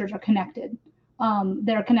characters are connected.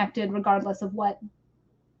 They're connected regardless of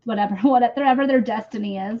whatever their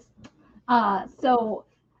destiny is. So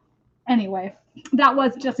anyway, that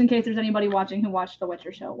was just in case there's anybody watching who watched the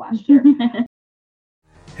Witcher show last year.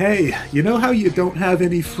 Hey, you know how you don't have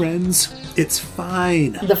any friends? It's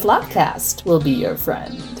fine. The Flopcast will be your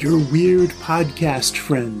friend. Your weird podcast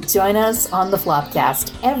friend. Join us on the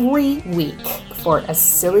Flopcast every week for a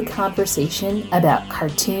silly conversation about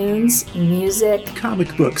cartoons, music,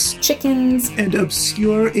 comic books, chickens, and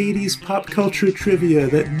obscure 80s pop culture trivia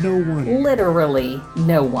that no one, literally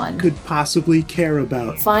no one, could possibly care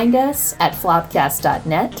about. Find us at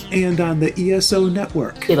flopcast.net and on the ESO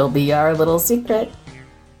network. It'll be our little secret.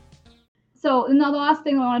 So now the last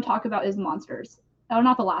thing I want to talk about is monsters. Or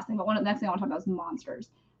not the last thing, but the next thing I want to talk about is monsters.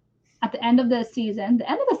 at the end of the season,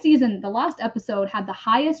 the last episode had the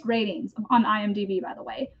highest ratings on IMDb, by the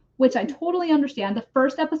way, which I totally understand. The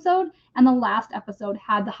first episode and the last episode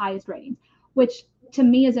had the highest ratings, which to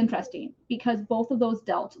me is interesting because both of those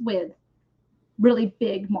dealt with really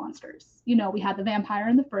big monsters. You know, we had the vampire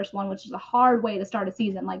in the first one, which is a hard way to start a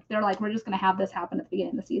season. Like, they're like, we're just going to have this happen at the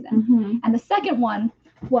beginning of the season. Mm-hmm. And the second one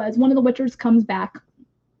was one of the Witchers comes back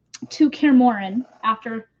to Kaer Morhen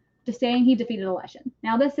after just saying he defeated a Leshen.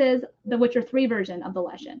 Now, this is the Witcher 3 version of the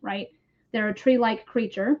Leshen, right? They're a tree-like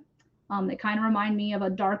creature. They kind of remind me of a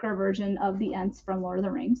darker version of the Ents from Lord of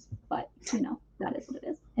the Rings, but, you know, that is what it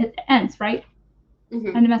is. It's Ents, right?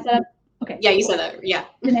 Mhm. And to mess that up? Okay. Yeah, you said that. Yeah.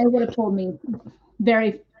 Danae would have told me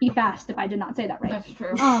very fast if I did not say that right. That's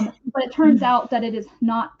true. But it turns out that it is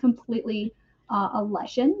not completely a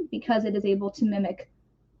Leshen because it is able to mimic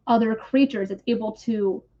other creatures.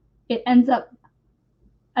 It ends up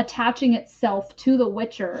attaching itself to the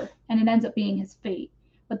Witcher, and it ends up being his fate.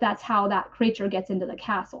 But that's how that creature gets into the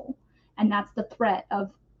castle. And that's the threat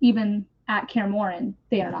of, even at Kaer Morhen,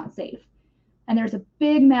 they are not safe. And there's a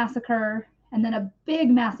big massacre and then a big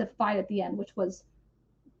massive fight at the end, which was,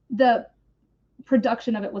 the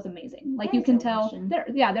production of it was amazing. Like, you can tell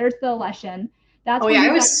there's the Leshen. That's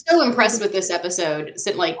I was so impressed with this episode,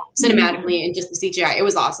 like cinematically and just the CGI. It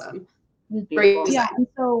was awesome. Great design. Yeah, and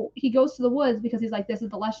so he goes to the woods because he's like, this is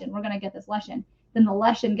the Leshen. We're going to get this Leshen. Then the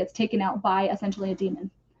Leshen gets taken out by essentially a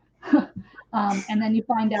demon. And then you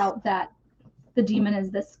find out that the demon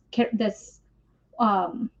is this It's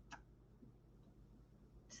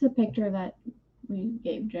the picture that we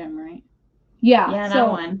gave Jim, right? Yeah, that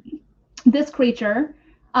so one. This creature,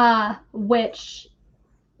 which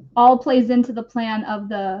all plays into the plan of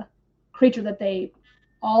the creature that they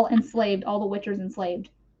all enslaved, all the Witchers enslaved,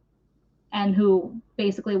 and who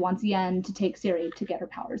basically wants Yen to take Ciri to get her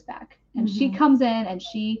powers back. And she comes in and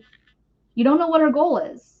you don't know what her goal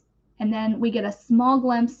is. And then we get a small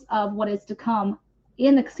glimpse of what is to come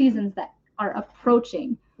in the seasons that are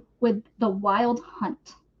approaching with the Wild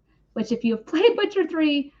Hunt, which, if you have played Witcher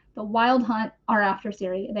 3, the Wild Hunt are after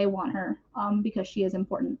Ciri. They want her because she is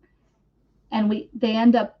important. And they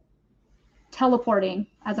end up teleporting,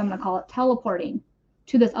 as I'm going to call it,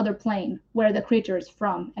 to this other plane where the creature is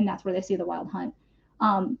from, and that's where they see the Wild Hunt.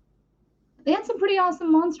 They had some pretty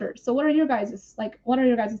awesome monsters. So what are your guys'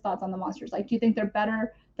 thoughts on the monsters? Like, do you think they're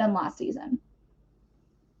better than last season?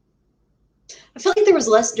 I feel like there was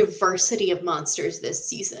less diversity of monsters this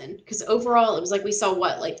season because overall it was like we saw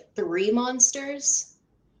 3 monsters?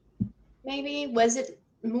 Maybe? Was it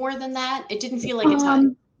more than that? It didn't feel like a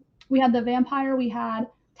ton. We had the vampire. We had,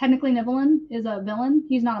 technically, Nivellen is a villain.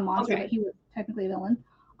 He's not a monster, Okay. but he was technically a villain.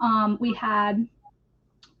 We had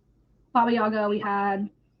Baba Yaga. We had,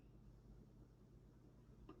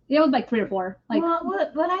 it was like 3 or 4. Like, well,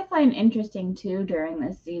 what I find interesting too during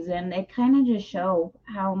this season, they kind of just show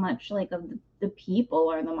how much like of the people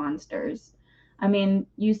are the monsters. I mean,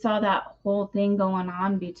 you saw that whole thing going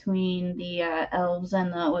on between the elves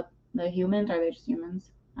and the humans. Are they just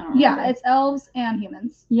humans? I don't know. yeah, it's elves and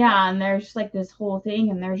humans. Yeah, and there's just like this whole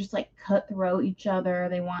thing, and they're just like cutthroat each other.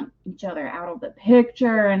 They want each other out of the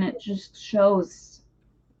picture, and it just shows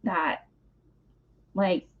that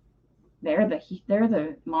like they're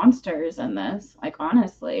the monsters in this. Like,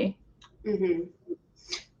 honestly, Mm-hmm.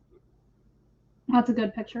 That's a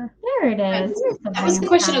good picture. there it is. That was the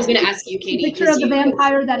question I was going to ask you, Katie. Picture of the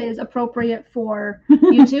vampire that is appropriate for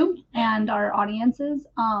YouTube and our audiences.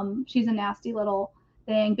 She's a nasty little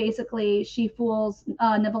thing. Basically, she fools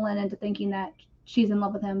Nivellen into thinking that she's in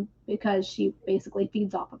love with him because she basically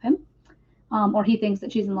feeds off of him, or he thinks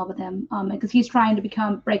that she's in love with him because he's trying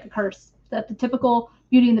to break a curse. That's the typical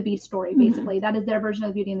Beauty and the Beast story. Basically, that is their version of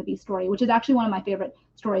the Beauty and the Beast story, which is actually one of my favorite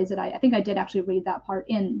stories. That I think I did actually read that part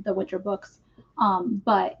in the Witcher books.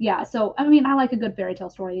 But yeah, so I mean, I like a good fairy tale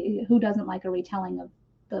story. Who doesn't like a retelling of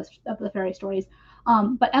the fairy stories?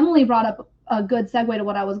 But Emily brought up a good segue to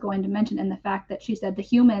what I was going to mention, in the fact that she said the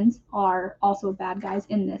humans are also bad guys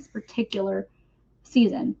in this particular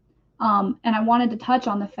season. And I wanted to touch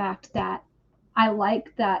on the fact that I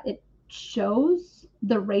like that it shows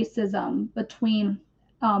the racism between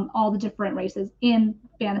all the different races in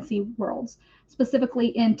fantasy worlds, specifically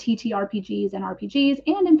in TTRPGs and RPGs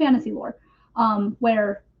and in fantasy lore.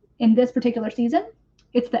 Where in this particular season,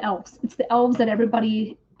 it's the elves. It's the elves that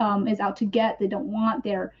everybody is out to get. They don't want.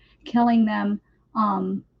 They're killing them.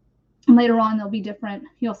 And later on, they'll be different.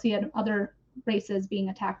 You'll see other races being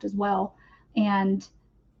attacked as well. And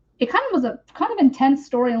it kind of was a kind of intense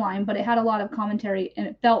storyline, but it had a lot of commentary, and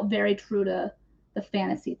it felt very true to the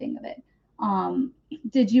fantasy thing of it.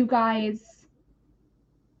 Did you guys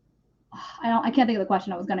I can't think of the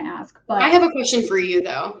question I was going to ask, but I have a question for you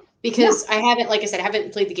though, because I haven't, like I said, I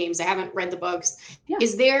haven't played the games. I haven't read the books. Yeah.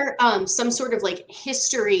 Is there some sort of like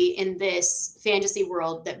history in this fantasy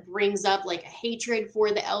world that brings up like a hatred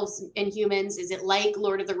for the elves and humans? Is it like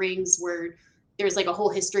Lord of the Rings where there's like a whole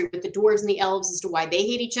history with the dwarves and the elves as to why they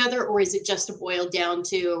hate each other? Or is it just boiled down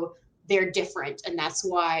to they're different and that's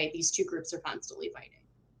why these two groups are constantly fighting?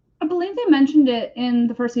 I believe they mentioned it in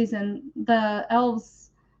the first season. The elves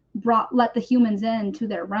let the humans into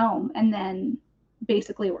their realm and then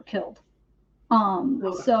basically were killed.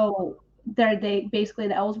 So they basically,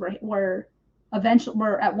 the elves were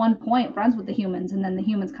at one point friends with the humans, and then the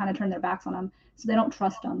humans kind of turned their backs on them, so they don't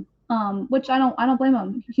trust them. Which I don't blame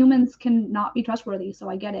them. Humans can not be trustworthy, so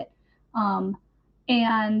I get it.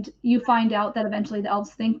 And you find out that eventually the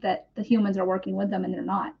elves think that the humans are working with them, and they're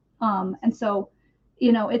not. And so,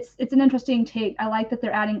 it's an interesting take. I like that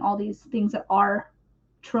they're adding all these things that are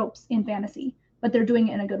tropes in fantasy, but they're doing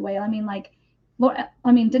it in a good way. I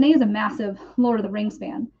mean, Danae is a massive Lord of the Rings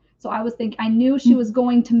fan, so I knew she was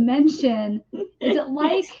going to mention, is it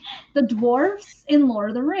like the dwarfs in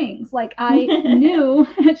Lord of the Rings? Like, I knew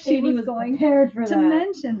she was going to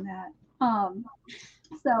mention that.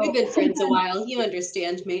 So we've been friends a while. You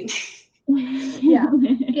understand me. Yeah.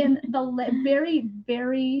 In the very,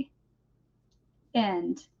 very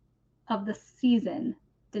end of the season,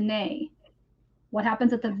 Danae, what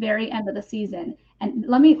happens at the very end of the season? And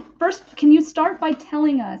can you start by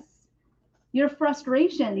telling us your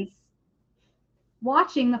frustrations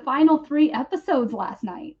watching the final 3 episodes last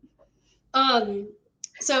night?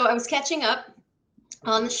 So I was catching up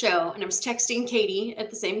on the show and I was texting Katie at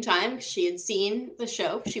the same time. She had seen the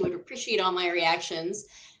show. She would appreciate all my reactions.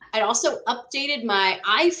 I'd also updated my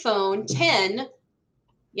iPhone 10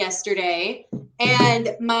 yesterday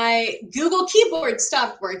and my Google keyboard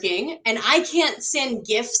stopped working and I can't send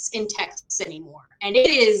GIFs in texts anymore. And it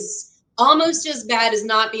is almost as bad as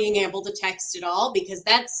not being able to text at all, because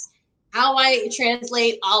that's how I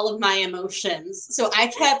translate all of my emotions. So I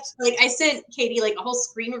sent Katie like a whole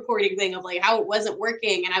screen recording thing of like how it wasn't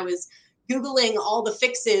working, and I was Googling all the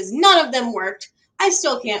fixes. None of them worked. I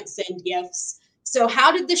still can't send GIFs. So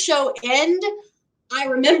how did the show end? I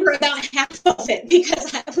remember about half of it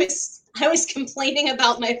because I was complaining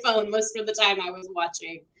about my phone most of the time I was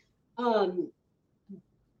watching.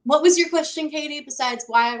 What was your question, Katie, besides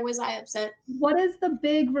why was I upset? What is the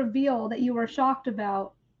big reveal that you were shocked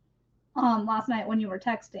about last night when you were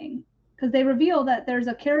texting? Because they reveal that there's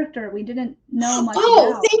a character we didn't know much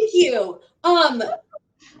about. Thank you.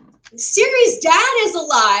 Siri's dad is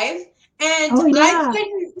alive, and I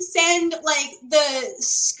couldn't send like the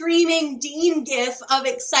screaming Dean gif of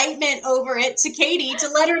excitement over it to Katie to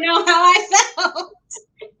let her know how I felt.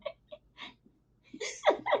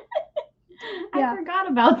 I forgot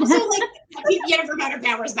about that. So, like, Jennifer got her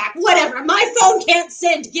powers back. Whatever. My phone can't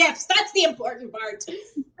send gifts. That's the important part.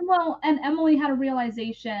 Well, and Emily had a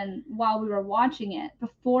realization while we were watching it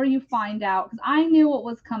before you find out, because I knew what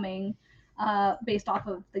was coming based off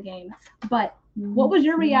of the game. But what was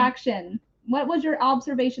your reaction? What was your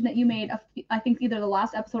observation that you made of, I think, either the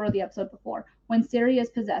last episode or the episode before, when Siri is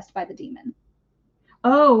possessed by the demon?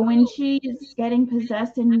 Oh, when she's getting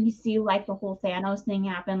possessed and you see like the whole Thanos thing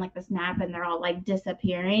happen, like the snap, and they're all like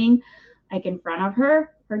disappearing, like in front of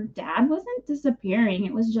her. Her dad wasn't disappearing.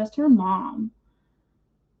 It was just her mom.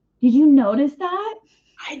 Did you notice that?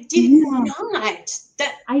 I did not.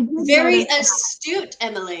 Very astute,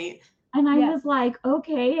 Emily. And I was like,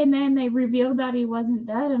 okay. And then they revealed that he wasn't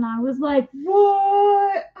dead. And I was like,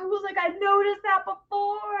 what? I was like, I noticed that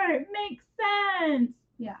before. It makes sense.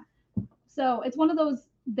 Yeah. So it's one of those,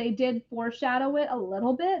 they did foreshadow it a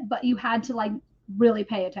little bit, but you had to like really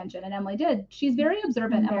pay attention. And Emily did. She's very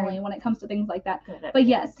observant, Emily, when it comes to things like that. But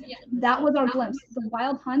yes, that was our glimpse. The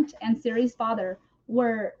Wild Hunt and Siri's father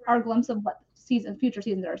were our glimpse of what future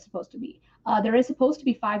seasons are supposed to be. There is supposed to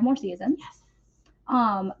be 5 more seasons. Yes.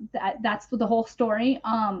 That's the whole story.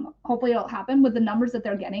 Hopefully it'll happen with the numbers that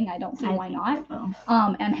they're getting. I don't see why not.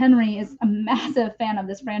 And Henry is a massive fan of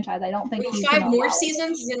this franchise. I don't think he's 5 more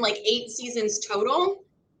seasons, in like 8 seasons total,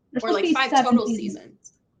 or like 5 total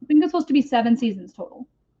seasons. I think it's supposed to be 7 seasons total.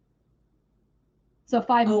 So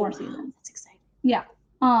 5 more seasons. That's exciting. Yeah.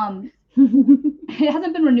 It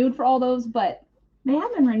hasn't been renewed for all those, but they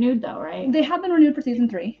have been renewed though, right? They have been renewed for season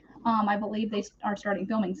 3. I believe they are starting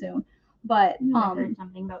filming soon. But I heard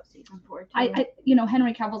something about season 4 too. I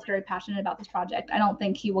Henry Cavill's very passionate about this project. I don't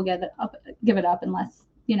think he will give it up unless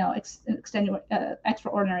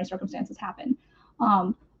extraordinary circumstances happen.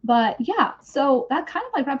 But yeah, so that kind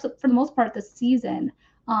of like wraps up for the most part this season.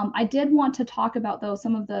 I did want to talk about though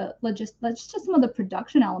some of the just some of the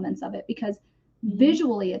production elements of it, because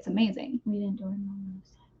visually it's amazing. We didn't do it on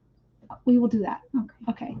We will do that.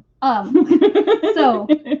 Okay. So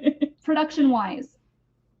production wise,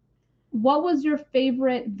 what was your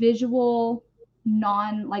favorite visual,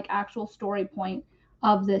 like actual story point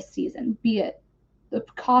of this season? Be it the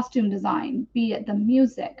costume design, be it the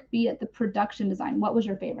music, be it the production design. What was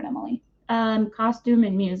your favorite, Emily? Costume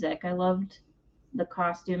and music. I loved the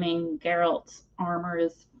costuming. Geralt's armor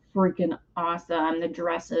is freaking awesome. The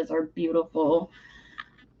dresses are beautiful.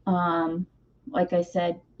 Like I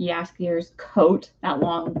said, Jaskier's coat, that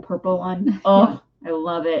long purple one. Oh, I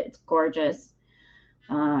love it. It's gorgeous.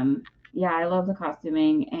 Yeah, I love the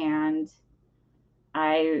costuming, and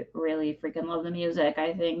I really freaking love the music.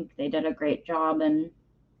 I think they did a great job, and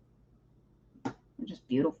just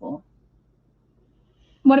beautiful.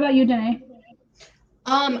 What about you, Danae?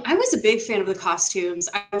 I was a big fan of the costumes.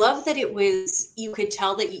 I love that it was, you could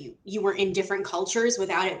tell that you were in different cultures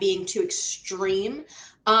without it being too extreme.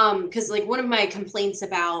 Because like one of my complaints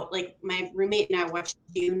about, like, my roommate and I watched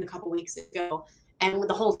Dune a couple weeks ago, and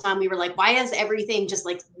the whole time we were like, why is everything just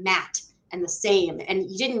like matte and the same?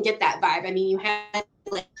 And you didn't get that vibe. I mean, you had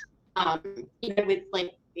like,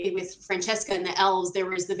 with Francesca and the elves, there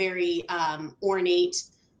was the very ornate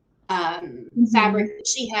fabric that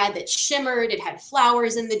she had that shimmered. It had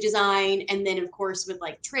flowers in the design, and then of course with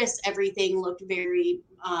like Triss, everything looked very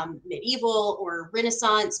medieval or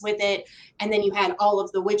Renaissance with it. And then you had all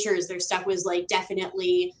of the Witchers. Their stuff was like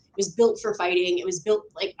definitely, it was built for fighting. It was built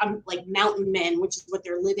like mountain men, which is what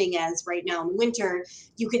they're living as right now in the winter.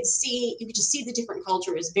 You could just see the different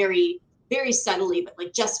cultures very, very subtly, but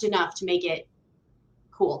like just enough to make it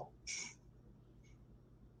cool.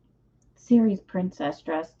 Ciri's princess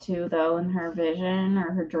dress too, though, in her vision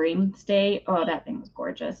or her dream state. Oh, that thing was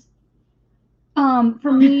gorgeous.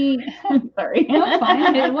 For me, sorry. No, it's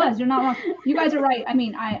fine. It was. You're not wrong. You guys are right. I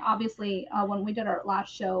mean, I obviously when we did our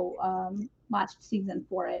last show, last season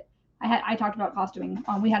for it, I talked about costuming.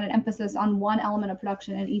 We had an emphasis on one element of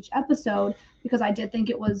production in each episode, because I did think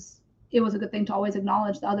it was a good thing to always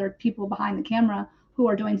acknowledge the other people behind the camera who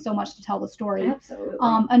are doing so much to tell the story. Absolutely.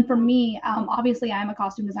 And for me, obviously I'm a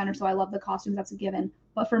costume designer, so I love the costumes, that's a given.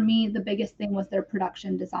 But for me, the biggest thing was their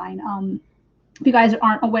production design. If you guys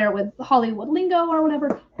aren't aware with Hollywood lingo or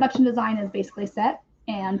whatever, production design is basically set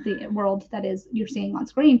and the world that is you're seeing on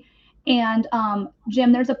screen. And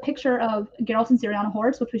Jim, there's a picture of Geralt and Ciri on a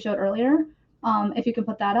horse, which we showed earlier. If you can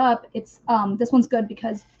put that up, it's this one's good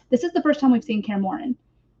because this is the first time we've seen Kaer Morhen.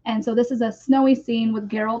 And so this is a snowy scene with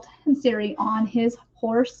Geralt and Ciri on his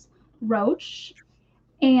horse Roach,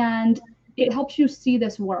 and it helps you see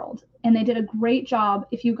this world. And they did a great job.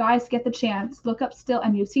 If you guys get the chance, look up still,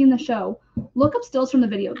 and you've seen the show, look up stills from the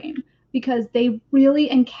video game, because they really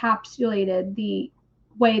encapsulated the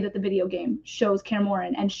way that the video game shows Kaer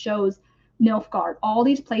Morhen and shows Nilfgaard, all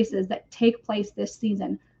these places that take place this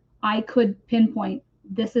season. I could pinpoint,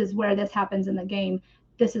 this is where this happens in the game.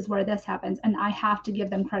 This is where this happens. And I have to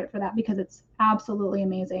give them credit for that, because it's absolutely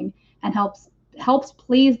amazing and helps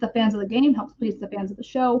please the fans of the game, helps please the fans of the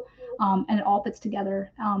show. And it all fits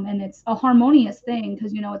together. And it's a harmonious thing,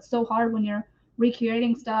 because, you know, it's so hard when you're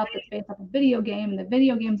recreating stuff that's based off a video game and the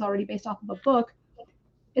video game's already based off of a book.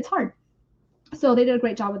 It's hard. So they did a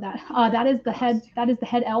great job with that. That is the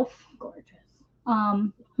head elf.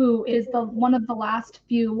 Gorgeous. Who is one of the last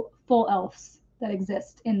few full elves that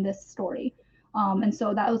exist in this story. And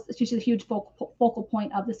so she's a huge focal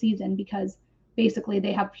point of the season, because basically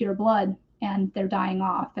they have pure blood and they're dying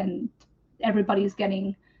off, and everybody's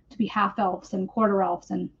getting to be half elves and quarter elves,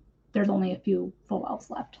 and there's only a few full elves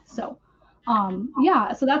left. So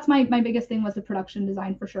so that's my biggest thing was the production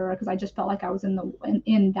design for sure, because I just felt like I was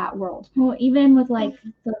in that world. Well, even with like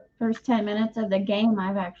the first 10 minutes of the game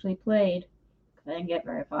I've actually played, because I didn't get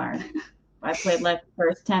very far. I played like the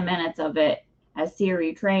first 10 minutes of it as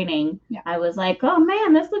Ciri training. Yeah. I was like, oh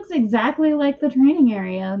man, this looks exactly like the training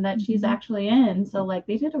area that she's actually in. So like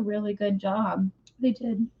they did a really good job. They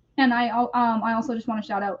did. And I also just want to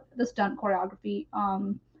shout out the stunt choreography.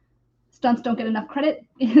 Stunts don't get enough credit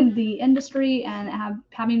in the industry, and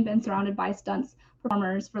having been surrounded by stunts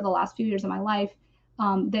performers for the last few years of my life,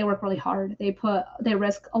 they work really hard. They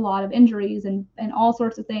risk a lot of injuries and all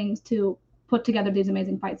sorts of things to put together these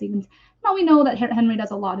amazing fight scenes. Now we know that Henry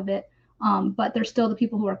does a lot of it. But there's still the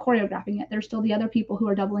people who are choreographing it. There's still the other people who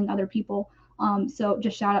are doubling other people. So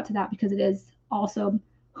just shout out to that, because it is also,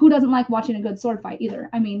 who doesn't like watching a good sword fight either?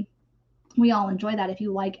 I mean, we all enjoy that if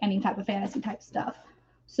you like any type of fantasy type stuff.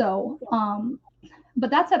 So, but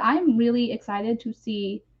that said, I'm really excited to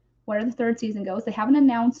see where the third season goes. They haven't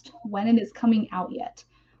announced when it is coming out yet.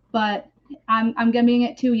 but I'm giving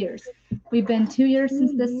it 2 years. We've been 2 years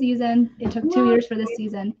since this season. It took 2 years for this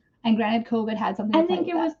season, and granted, COVID had something. I think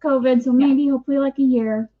it was COVID, so maybe hopefully like a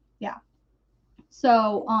year. Yeah.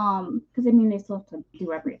 So, because I mean they still have to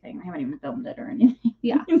do everything. They haven't even filmed it or anything.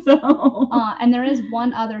 Yeah. So, and there is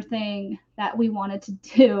one other thing that we wanted to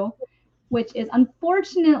do, which is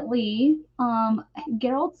unfortunately,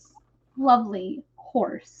 Geralt's lovely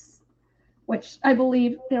horse, which I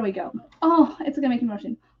believe, there we go. Oh, it's gonna make me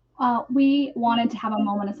emotional. We wanted to have a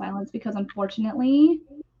moment of silence because unfortunately,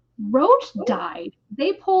 Roach died.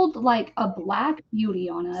 They pulled like a black beauty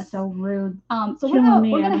on us. so rude. So we're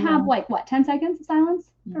gonna have like what, 10 seconds of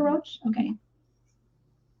silence for Roach? Okay.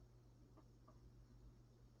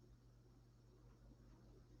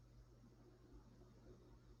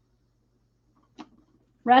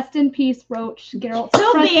 Rest in peace, Roach. Geralt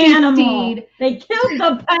killed the animal. They killed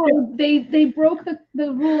the pet. They broke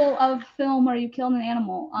the rule of film where you kill an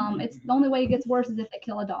animal. It's the only way it gets worse is if they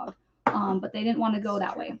kill a dog. But they didn't want to go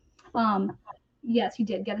that way. Yes, he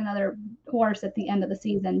did get another horse at the end of the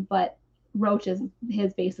season, but Roach is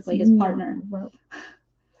basically his partner.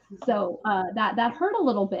 So that hurt a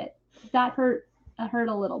little bit. That hurt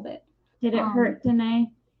a little bit. Did it hurt,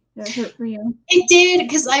 Danae? Did it hurt for you? It did,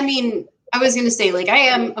 because I mean, I was gonna say, like, I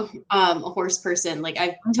am a horse person. Like,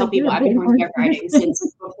 I tell people I've been horseback riding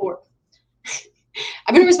since before.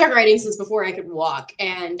 I've been horseback riding since before I could walk,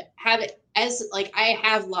 and have it as like I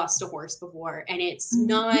have lost a horse before, and it's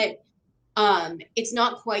not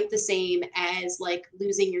quite the same as like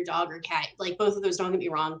losing your dog or cat. Like, both of those, don't get me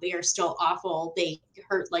wrong, they are still awful. They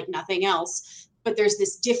hurt like nothing else. But there's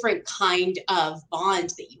this different kind of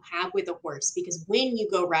bond that you have with a horse, because when you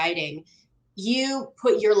go riding, you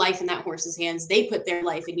put your life in that horse's hands. They put their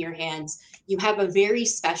life in your hands. You have a very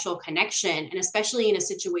special connection. And especially in a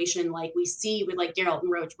situation like we see with like Geralt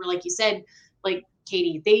and Roach, where, like you said, like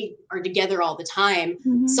Katie, they are together all the time.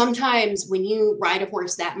 Sometimes when you ride a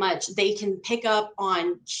horse that much, they can pick up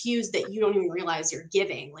on cues that you don't even realize you're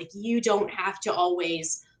giving. Like, you don't have to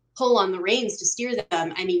always pull on the reins to steer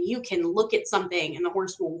them. I mean, you can look at something and the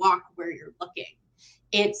horse will walk where you're looking.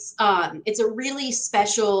 It's a really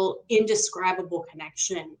special, indescribable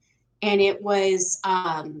connection. And it was,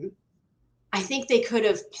 I think they could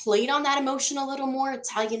have played on that emotion a little more.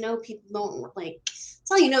 It's how you know people don't like, it's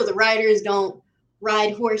how you know the riders don't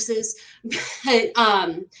ride horses. But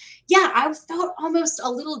yeah, I felt almost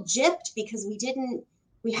a little gypped because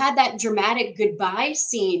we had that dramatic goodbye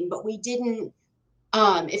scene, but we didn't,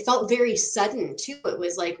 it felt very sudden too. It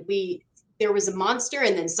was like there was a monster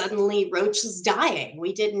and then suddenly Roach is dying.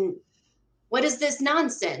 What is this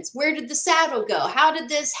nonsense? Where did the saddle go? How did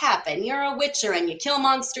this happen? You're a witcher and you kill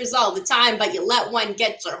monsters all the time, but you let one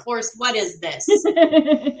get your horse. What is this?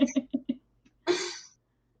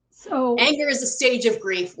 So anger is a stage of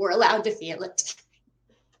grief. We're allowed to feel it.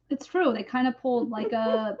 It's true. They kind of pulled like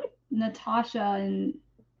a Natasha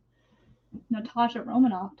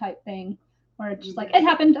Romanoff type thing, where it's just like, it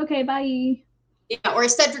happened. Okay, bye. Yeah, or a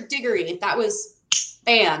Cedric Diggory. That was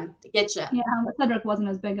bam to get you. Yeah, but Cedric wasn't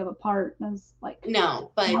as big of a part as like.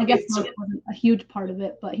 No, but I guess Roach wasn't a huge part of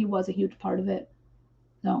it, but he was a huge part of it.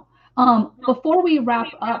 So, before we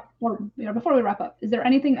wrap up, is there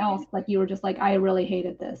anything else like you were just like, I really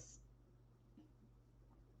hated this?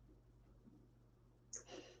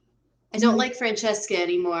 I don't like Francesca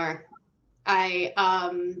anymore. I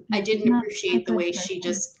didn't appreciate the way she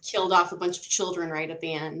just killed off a bunch of children right at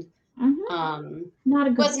the end. Not a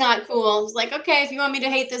good. Was not cool. It was like, okay, if you want me to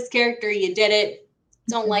hate this character, you did it.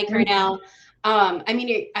 Don't like her now. I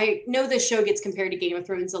mean, I know this show gets compared to Game of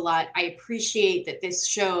Thrones a lot. I appreciate that this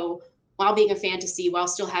show, while being a fantasy, while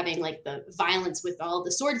still having like the violence with all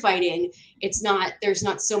the sword fighting, there's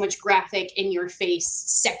not so much graphic in your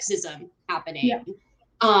face sexism happening. Yeah.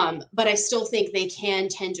 But I still think they can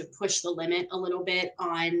tend to push the limit a little bit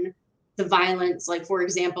on the violence. Like, for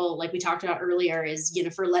example, like we talked about earlier, is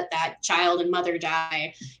Yennefer let that child and mother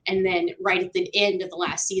die. And then right at the end of the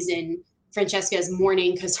last season, Francesca is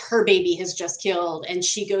mourning because her baby has just killed. And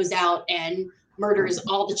she goes out and murders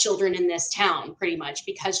all the children in this town pretty much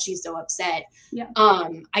because she's so upset. Yeah.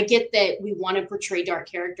 I get that we want to portray dark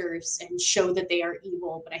characters and show that they are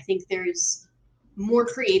evil, but I think there's more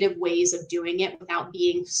creative ways of doing it without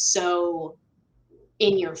being so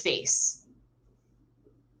in your face.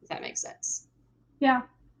 If that makes sense. Yeah.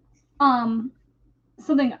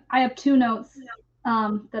 Something, I have 2 notes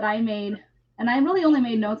that I made, and I really only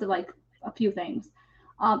made notes of like a few things.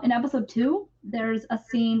 In episode 2, there's a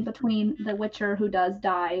scene between the Witcher who does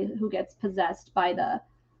die, who gets possessed by the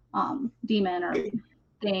demon or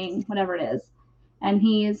thing, whatever it is, and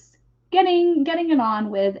he's getting it on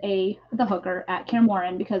with the hooker at Kaer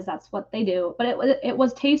Morhen because that's what they do. But it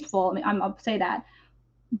was tasteful. I mean, I'll say that.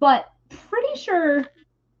 But pretty sure,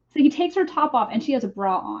 so he takes her top off and she has a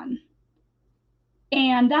bra on,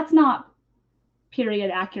 and that's not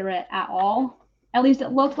period accurate at all. At least it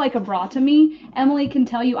looked like a bra to me. Emily can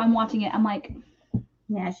tell you, I'm watching it. I'm like,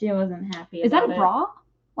 yeah, she wasn't happy. Is that a bra?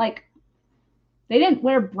 Like, they didn't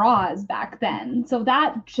wear bras back then. So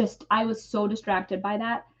that just, I was so distracted by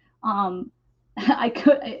that. I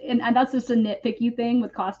could, and that's just a nitpicky thing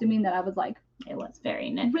with costuming that I was like, it was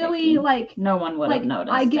very nitpicky. Really, like, no one would have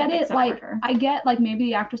noticed. I get it. Like, I get, like, maybe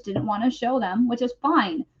the actress didn't want to show them, which is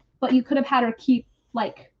fine. But you could have had her keep,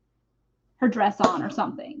 like, her dress on or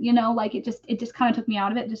something, you know, like it just kind of took me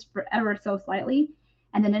out of it just for ever so slightly.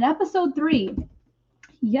 And then in episode 3,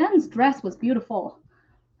 Yen's dress was beautiful.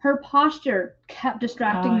 Her posture kept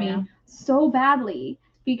distracting me so badly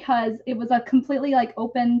because it was a completely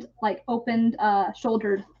opened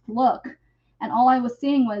shouldered look, and all I was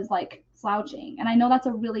seeing was like slouching. And I know that's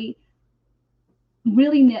a really,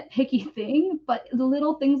 really nitpicky thing, but the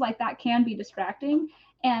little things like that can be distracting.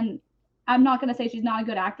 And I'm not going to say she's not a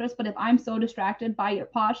good actress, but if I'm so distracted by your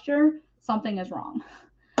posture, something is wrong.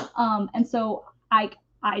 And so I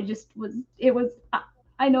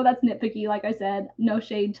know that's nitpicky, like I said, no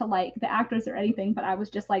shade to like the actress or anything, but I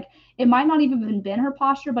was just like, it might not even have been her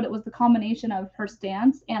posture, but it was the combination of her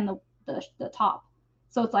stance and the top.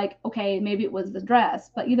 So it's like, okay, maybe it was the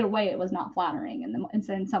dress, but either way, it was not flattering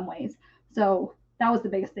in some ways. So that was the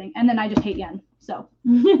biggest thing. And then I just hate Yen. So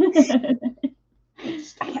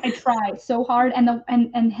I try so hard.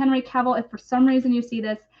 And Henry Cavill, if for some reason you see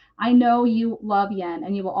this, I know you love Yen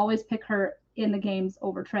and you will always pick her in the games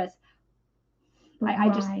over Triss.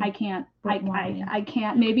 I can't. I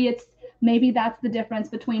can't. Maybe that's the difference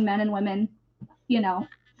between men and women, you know,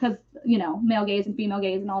 because, you know, male gaze and female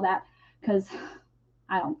gaze and all that. Because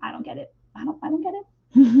I don't get it. I don't get it.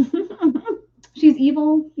 She's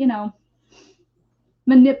evil, you know,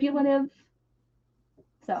 manipulative.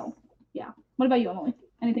 So yeah. What about you, Emily?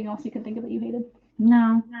 Anything else you could think of that you hated?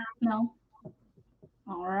 No.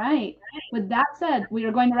 All right. With that said, we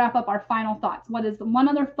are going to wrap up our final thoughts. What is the one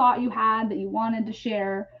other thought you had that you wanted to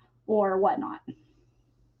share or whatnot?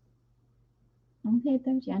 Okay,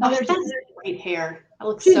 there's Jen. Oh, that's great hair. That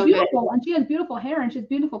looks she's so beautiful, good. And she has beautiful hair and she has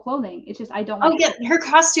beautiful clothing. It's just, I don't like yeah, her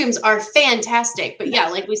costumes are fantastic. But yeah,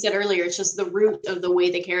 like we said earlier, it's just the root of the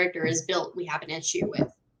way the character is built we have an issue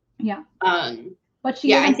with. Yeah. But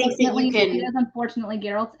she is unfortunately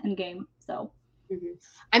Geralt endgame. So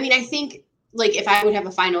I mean, I think like if I would have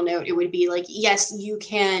a final note, it would be like, yes, you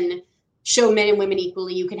can show men and women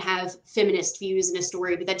equally. You can have feminist views in a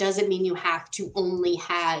story, but that doesn't mean you have to only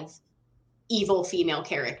have evil female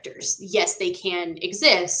characters. Yes, they can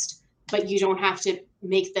exist, but you don't have to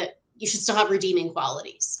you should still have redeeming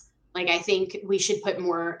qualities. Like, I think we should put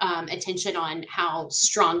more attention on how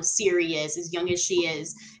strong Ciri is, as young as she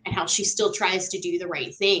is, and how she still tries to do the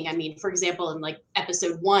right thing. I mean, for example, in like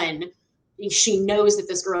episode 1, she knows that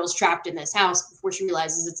this girl is trapped in this house before she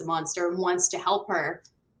realizes it's a monster and wants to help her.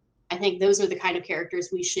 I think those are the kind of characters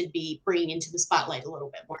we should be bringing into the spotlight a little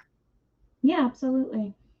bit more. Yeah,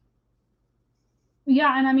 absolutely.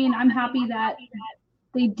 Yeah, and I mean, I'm happy that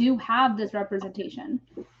they do have this representation.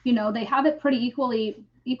 You know, they have it pretty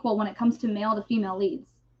equal when it comes to male to female leads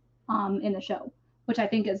in the show, which I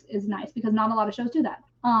think is nice because not a lot of shows do that.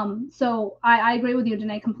 So I agree with you,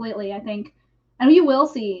 Janae, completely. I think, and you will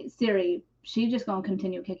see Ciri. She's just going to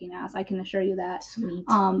continue kicking ass. I can assure you that. Sweet.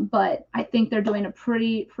 But I think they're doing a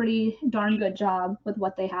pretty darn good job with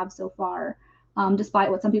what they have so far,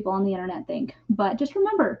 despite what some people on the internet think. But just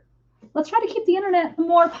remember, let's try to keep the internet a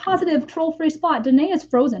more positive, troll-free spot. Danae is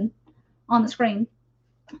frozen on the screen.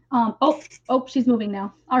 Oh, she's moving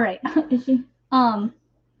now. All right. Is she?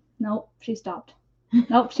 Nope, she stopped.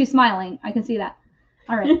 Nope, she's smiling. I can see that.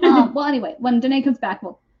 All right. Well, anyway, when Danae comes back,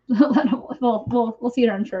 we'll see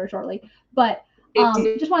her, I'm sure, shortly. But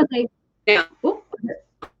just want to say, yeah.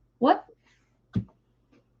 What?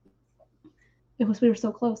 We were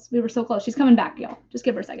so close. She's coming back, y'all. Just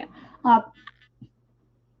give her a second.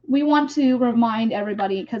 We want to remind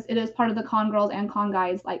everybody, because it is part of the con girls and con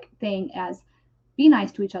guys like thing, as be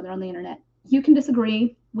nice to each other on the internet. You can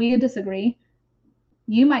disagree. We disagree.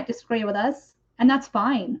 You might disagree with us, and that's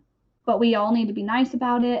fine. But we all need to be nice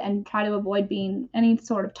about it and try to avoid being any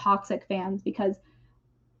sort of toxic fans, because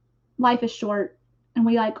life is short and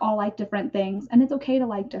we all like different things, and it's okay to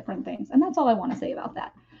like different things. And that's all I want to say about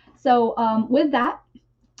that. So with that,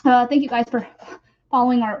 thank you guys for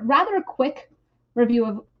following our rather quick review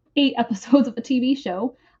of 8 episodes of a TV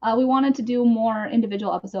show. We wanted to do more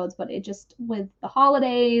individual episodes, but it just, with the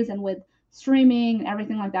holidays and with streaming and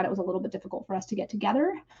everything like that, it was a little bit difficult for us to get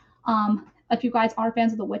together. If you guys are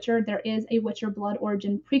fans of The Witcher, there is a Witcher Blood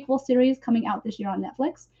Origin prequel series coming out this year on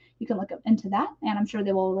Netflix. You can look into that, and I'm sure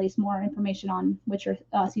they will release more information on Witcher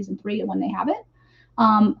season 3 when they have it.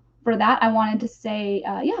 For that, I wanted to say,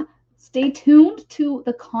 stay tuned to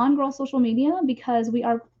the Con Girl social media, because we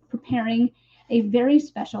are preparing a very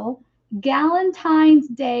special Galentine's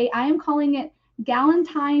Day. I am calling it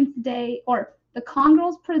Galentine's Day, or the Con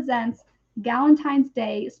Girls presents Galentine's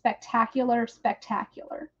Day Spectacular.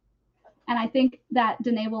 And I think that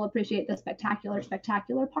Danae will appreciate the spectacular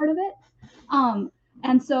part of it.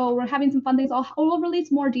 And so we're having some fun things. We'll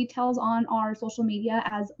release more details on our social media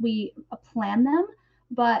as we plan them.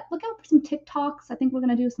 But look out for some TikToks. I think we're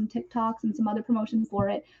going to do some TikToks and some other promotion for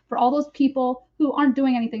it. For all those people who aren't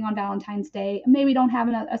doing anything on Valentine's Day, maybe don't have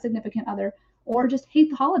a significant other, or just hate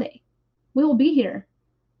the holiday, we will be here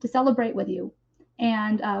to celebrate with you.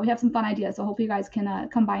 And we have some fun ideas. So hopefully you guys can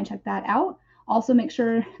come by and check that out. Also, make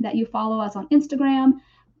sure that you follow us on Instagram.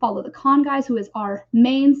 Follow the Con Guys, who is our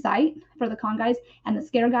main site for the Con Guys, and the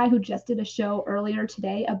Scare Guy, who just did a show earlier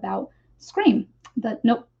today about Scream.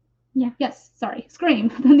 Scream,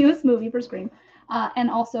 the newest movie for Scream. And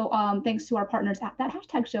also, thanks to our partners at That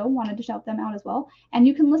Hashtag Show, wanted to shout them out as well. And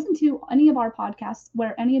you can listen to any of our podcasts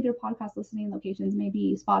where any of your podcast listening locations may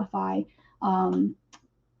be. Spotify. What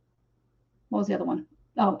was the other one?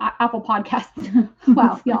 Oh, Apple Podcasts.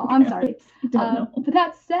 Wow, y'all, I'm sorry. But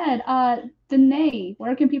that said, Danae,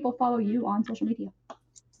 where can people follow you on social media?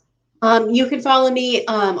 You can follow me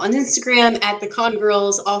on Instagram at the Con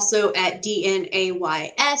Girls, also at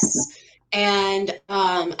DNAYS. And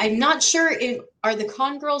I'm not sure are the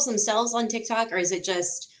Con Girls themselves on TikTok, or is it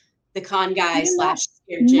just the Con Guy / Scare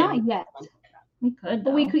Gym? Not yet. We could,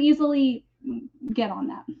 but we could easily get on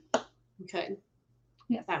that. We could.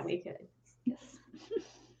 Yes. That we could. Yes.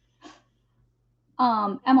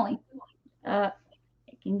 Emily. You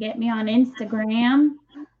can get me on Instagram,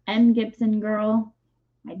 mgibsongirl.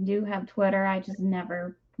 I do have Twitter. I just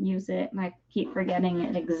never use it, and I keep forgetting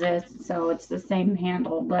it exists. So it's the same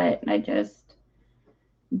handle, but I just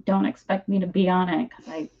don't expect me to be on it because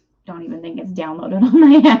I don't even think it's downloaded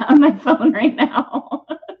on my phone right now.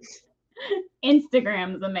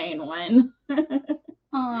 Instagram's the main one.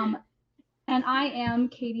 And I am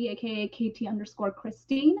Katie, aka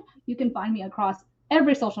KT_Christine. You can find me across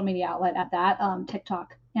every social media outlet at that,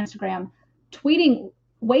 TikTok, Instagram, tweeting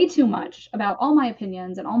way too much about all my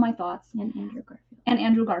opinions and all my thoughts. And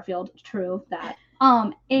Andrew Garfield, true that.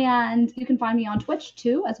 And you can find me on Twitch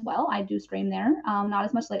too as well. I do stream there. Not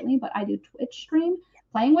as much lately, but I do Twitch stream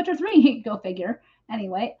playing Witcher 3. Go figure.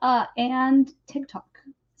 Anyway, and TikTok.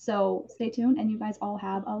 So stay tuned, and you guys all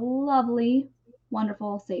have a lovely,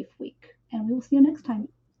 wonderful, safe week. And we will see you next time.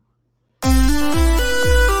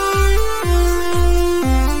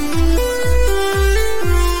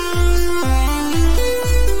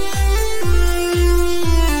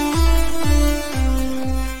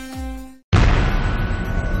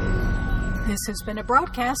 This has been a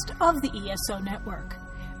broadcast of the ESO Network.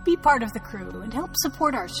 Be part of the crew and help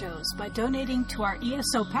support our shows by donating to our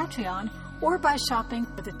ESO Patreon or by shopping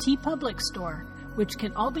at the TeePublic store, which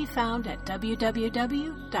can all be found at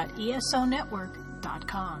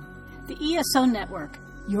www.esonetwork.com. The ESO Network,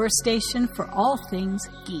 your station for all things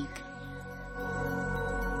geek.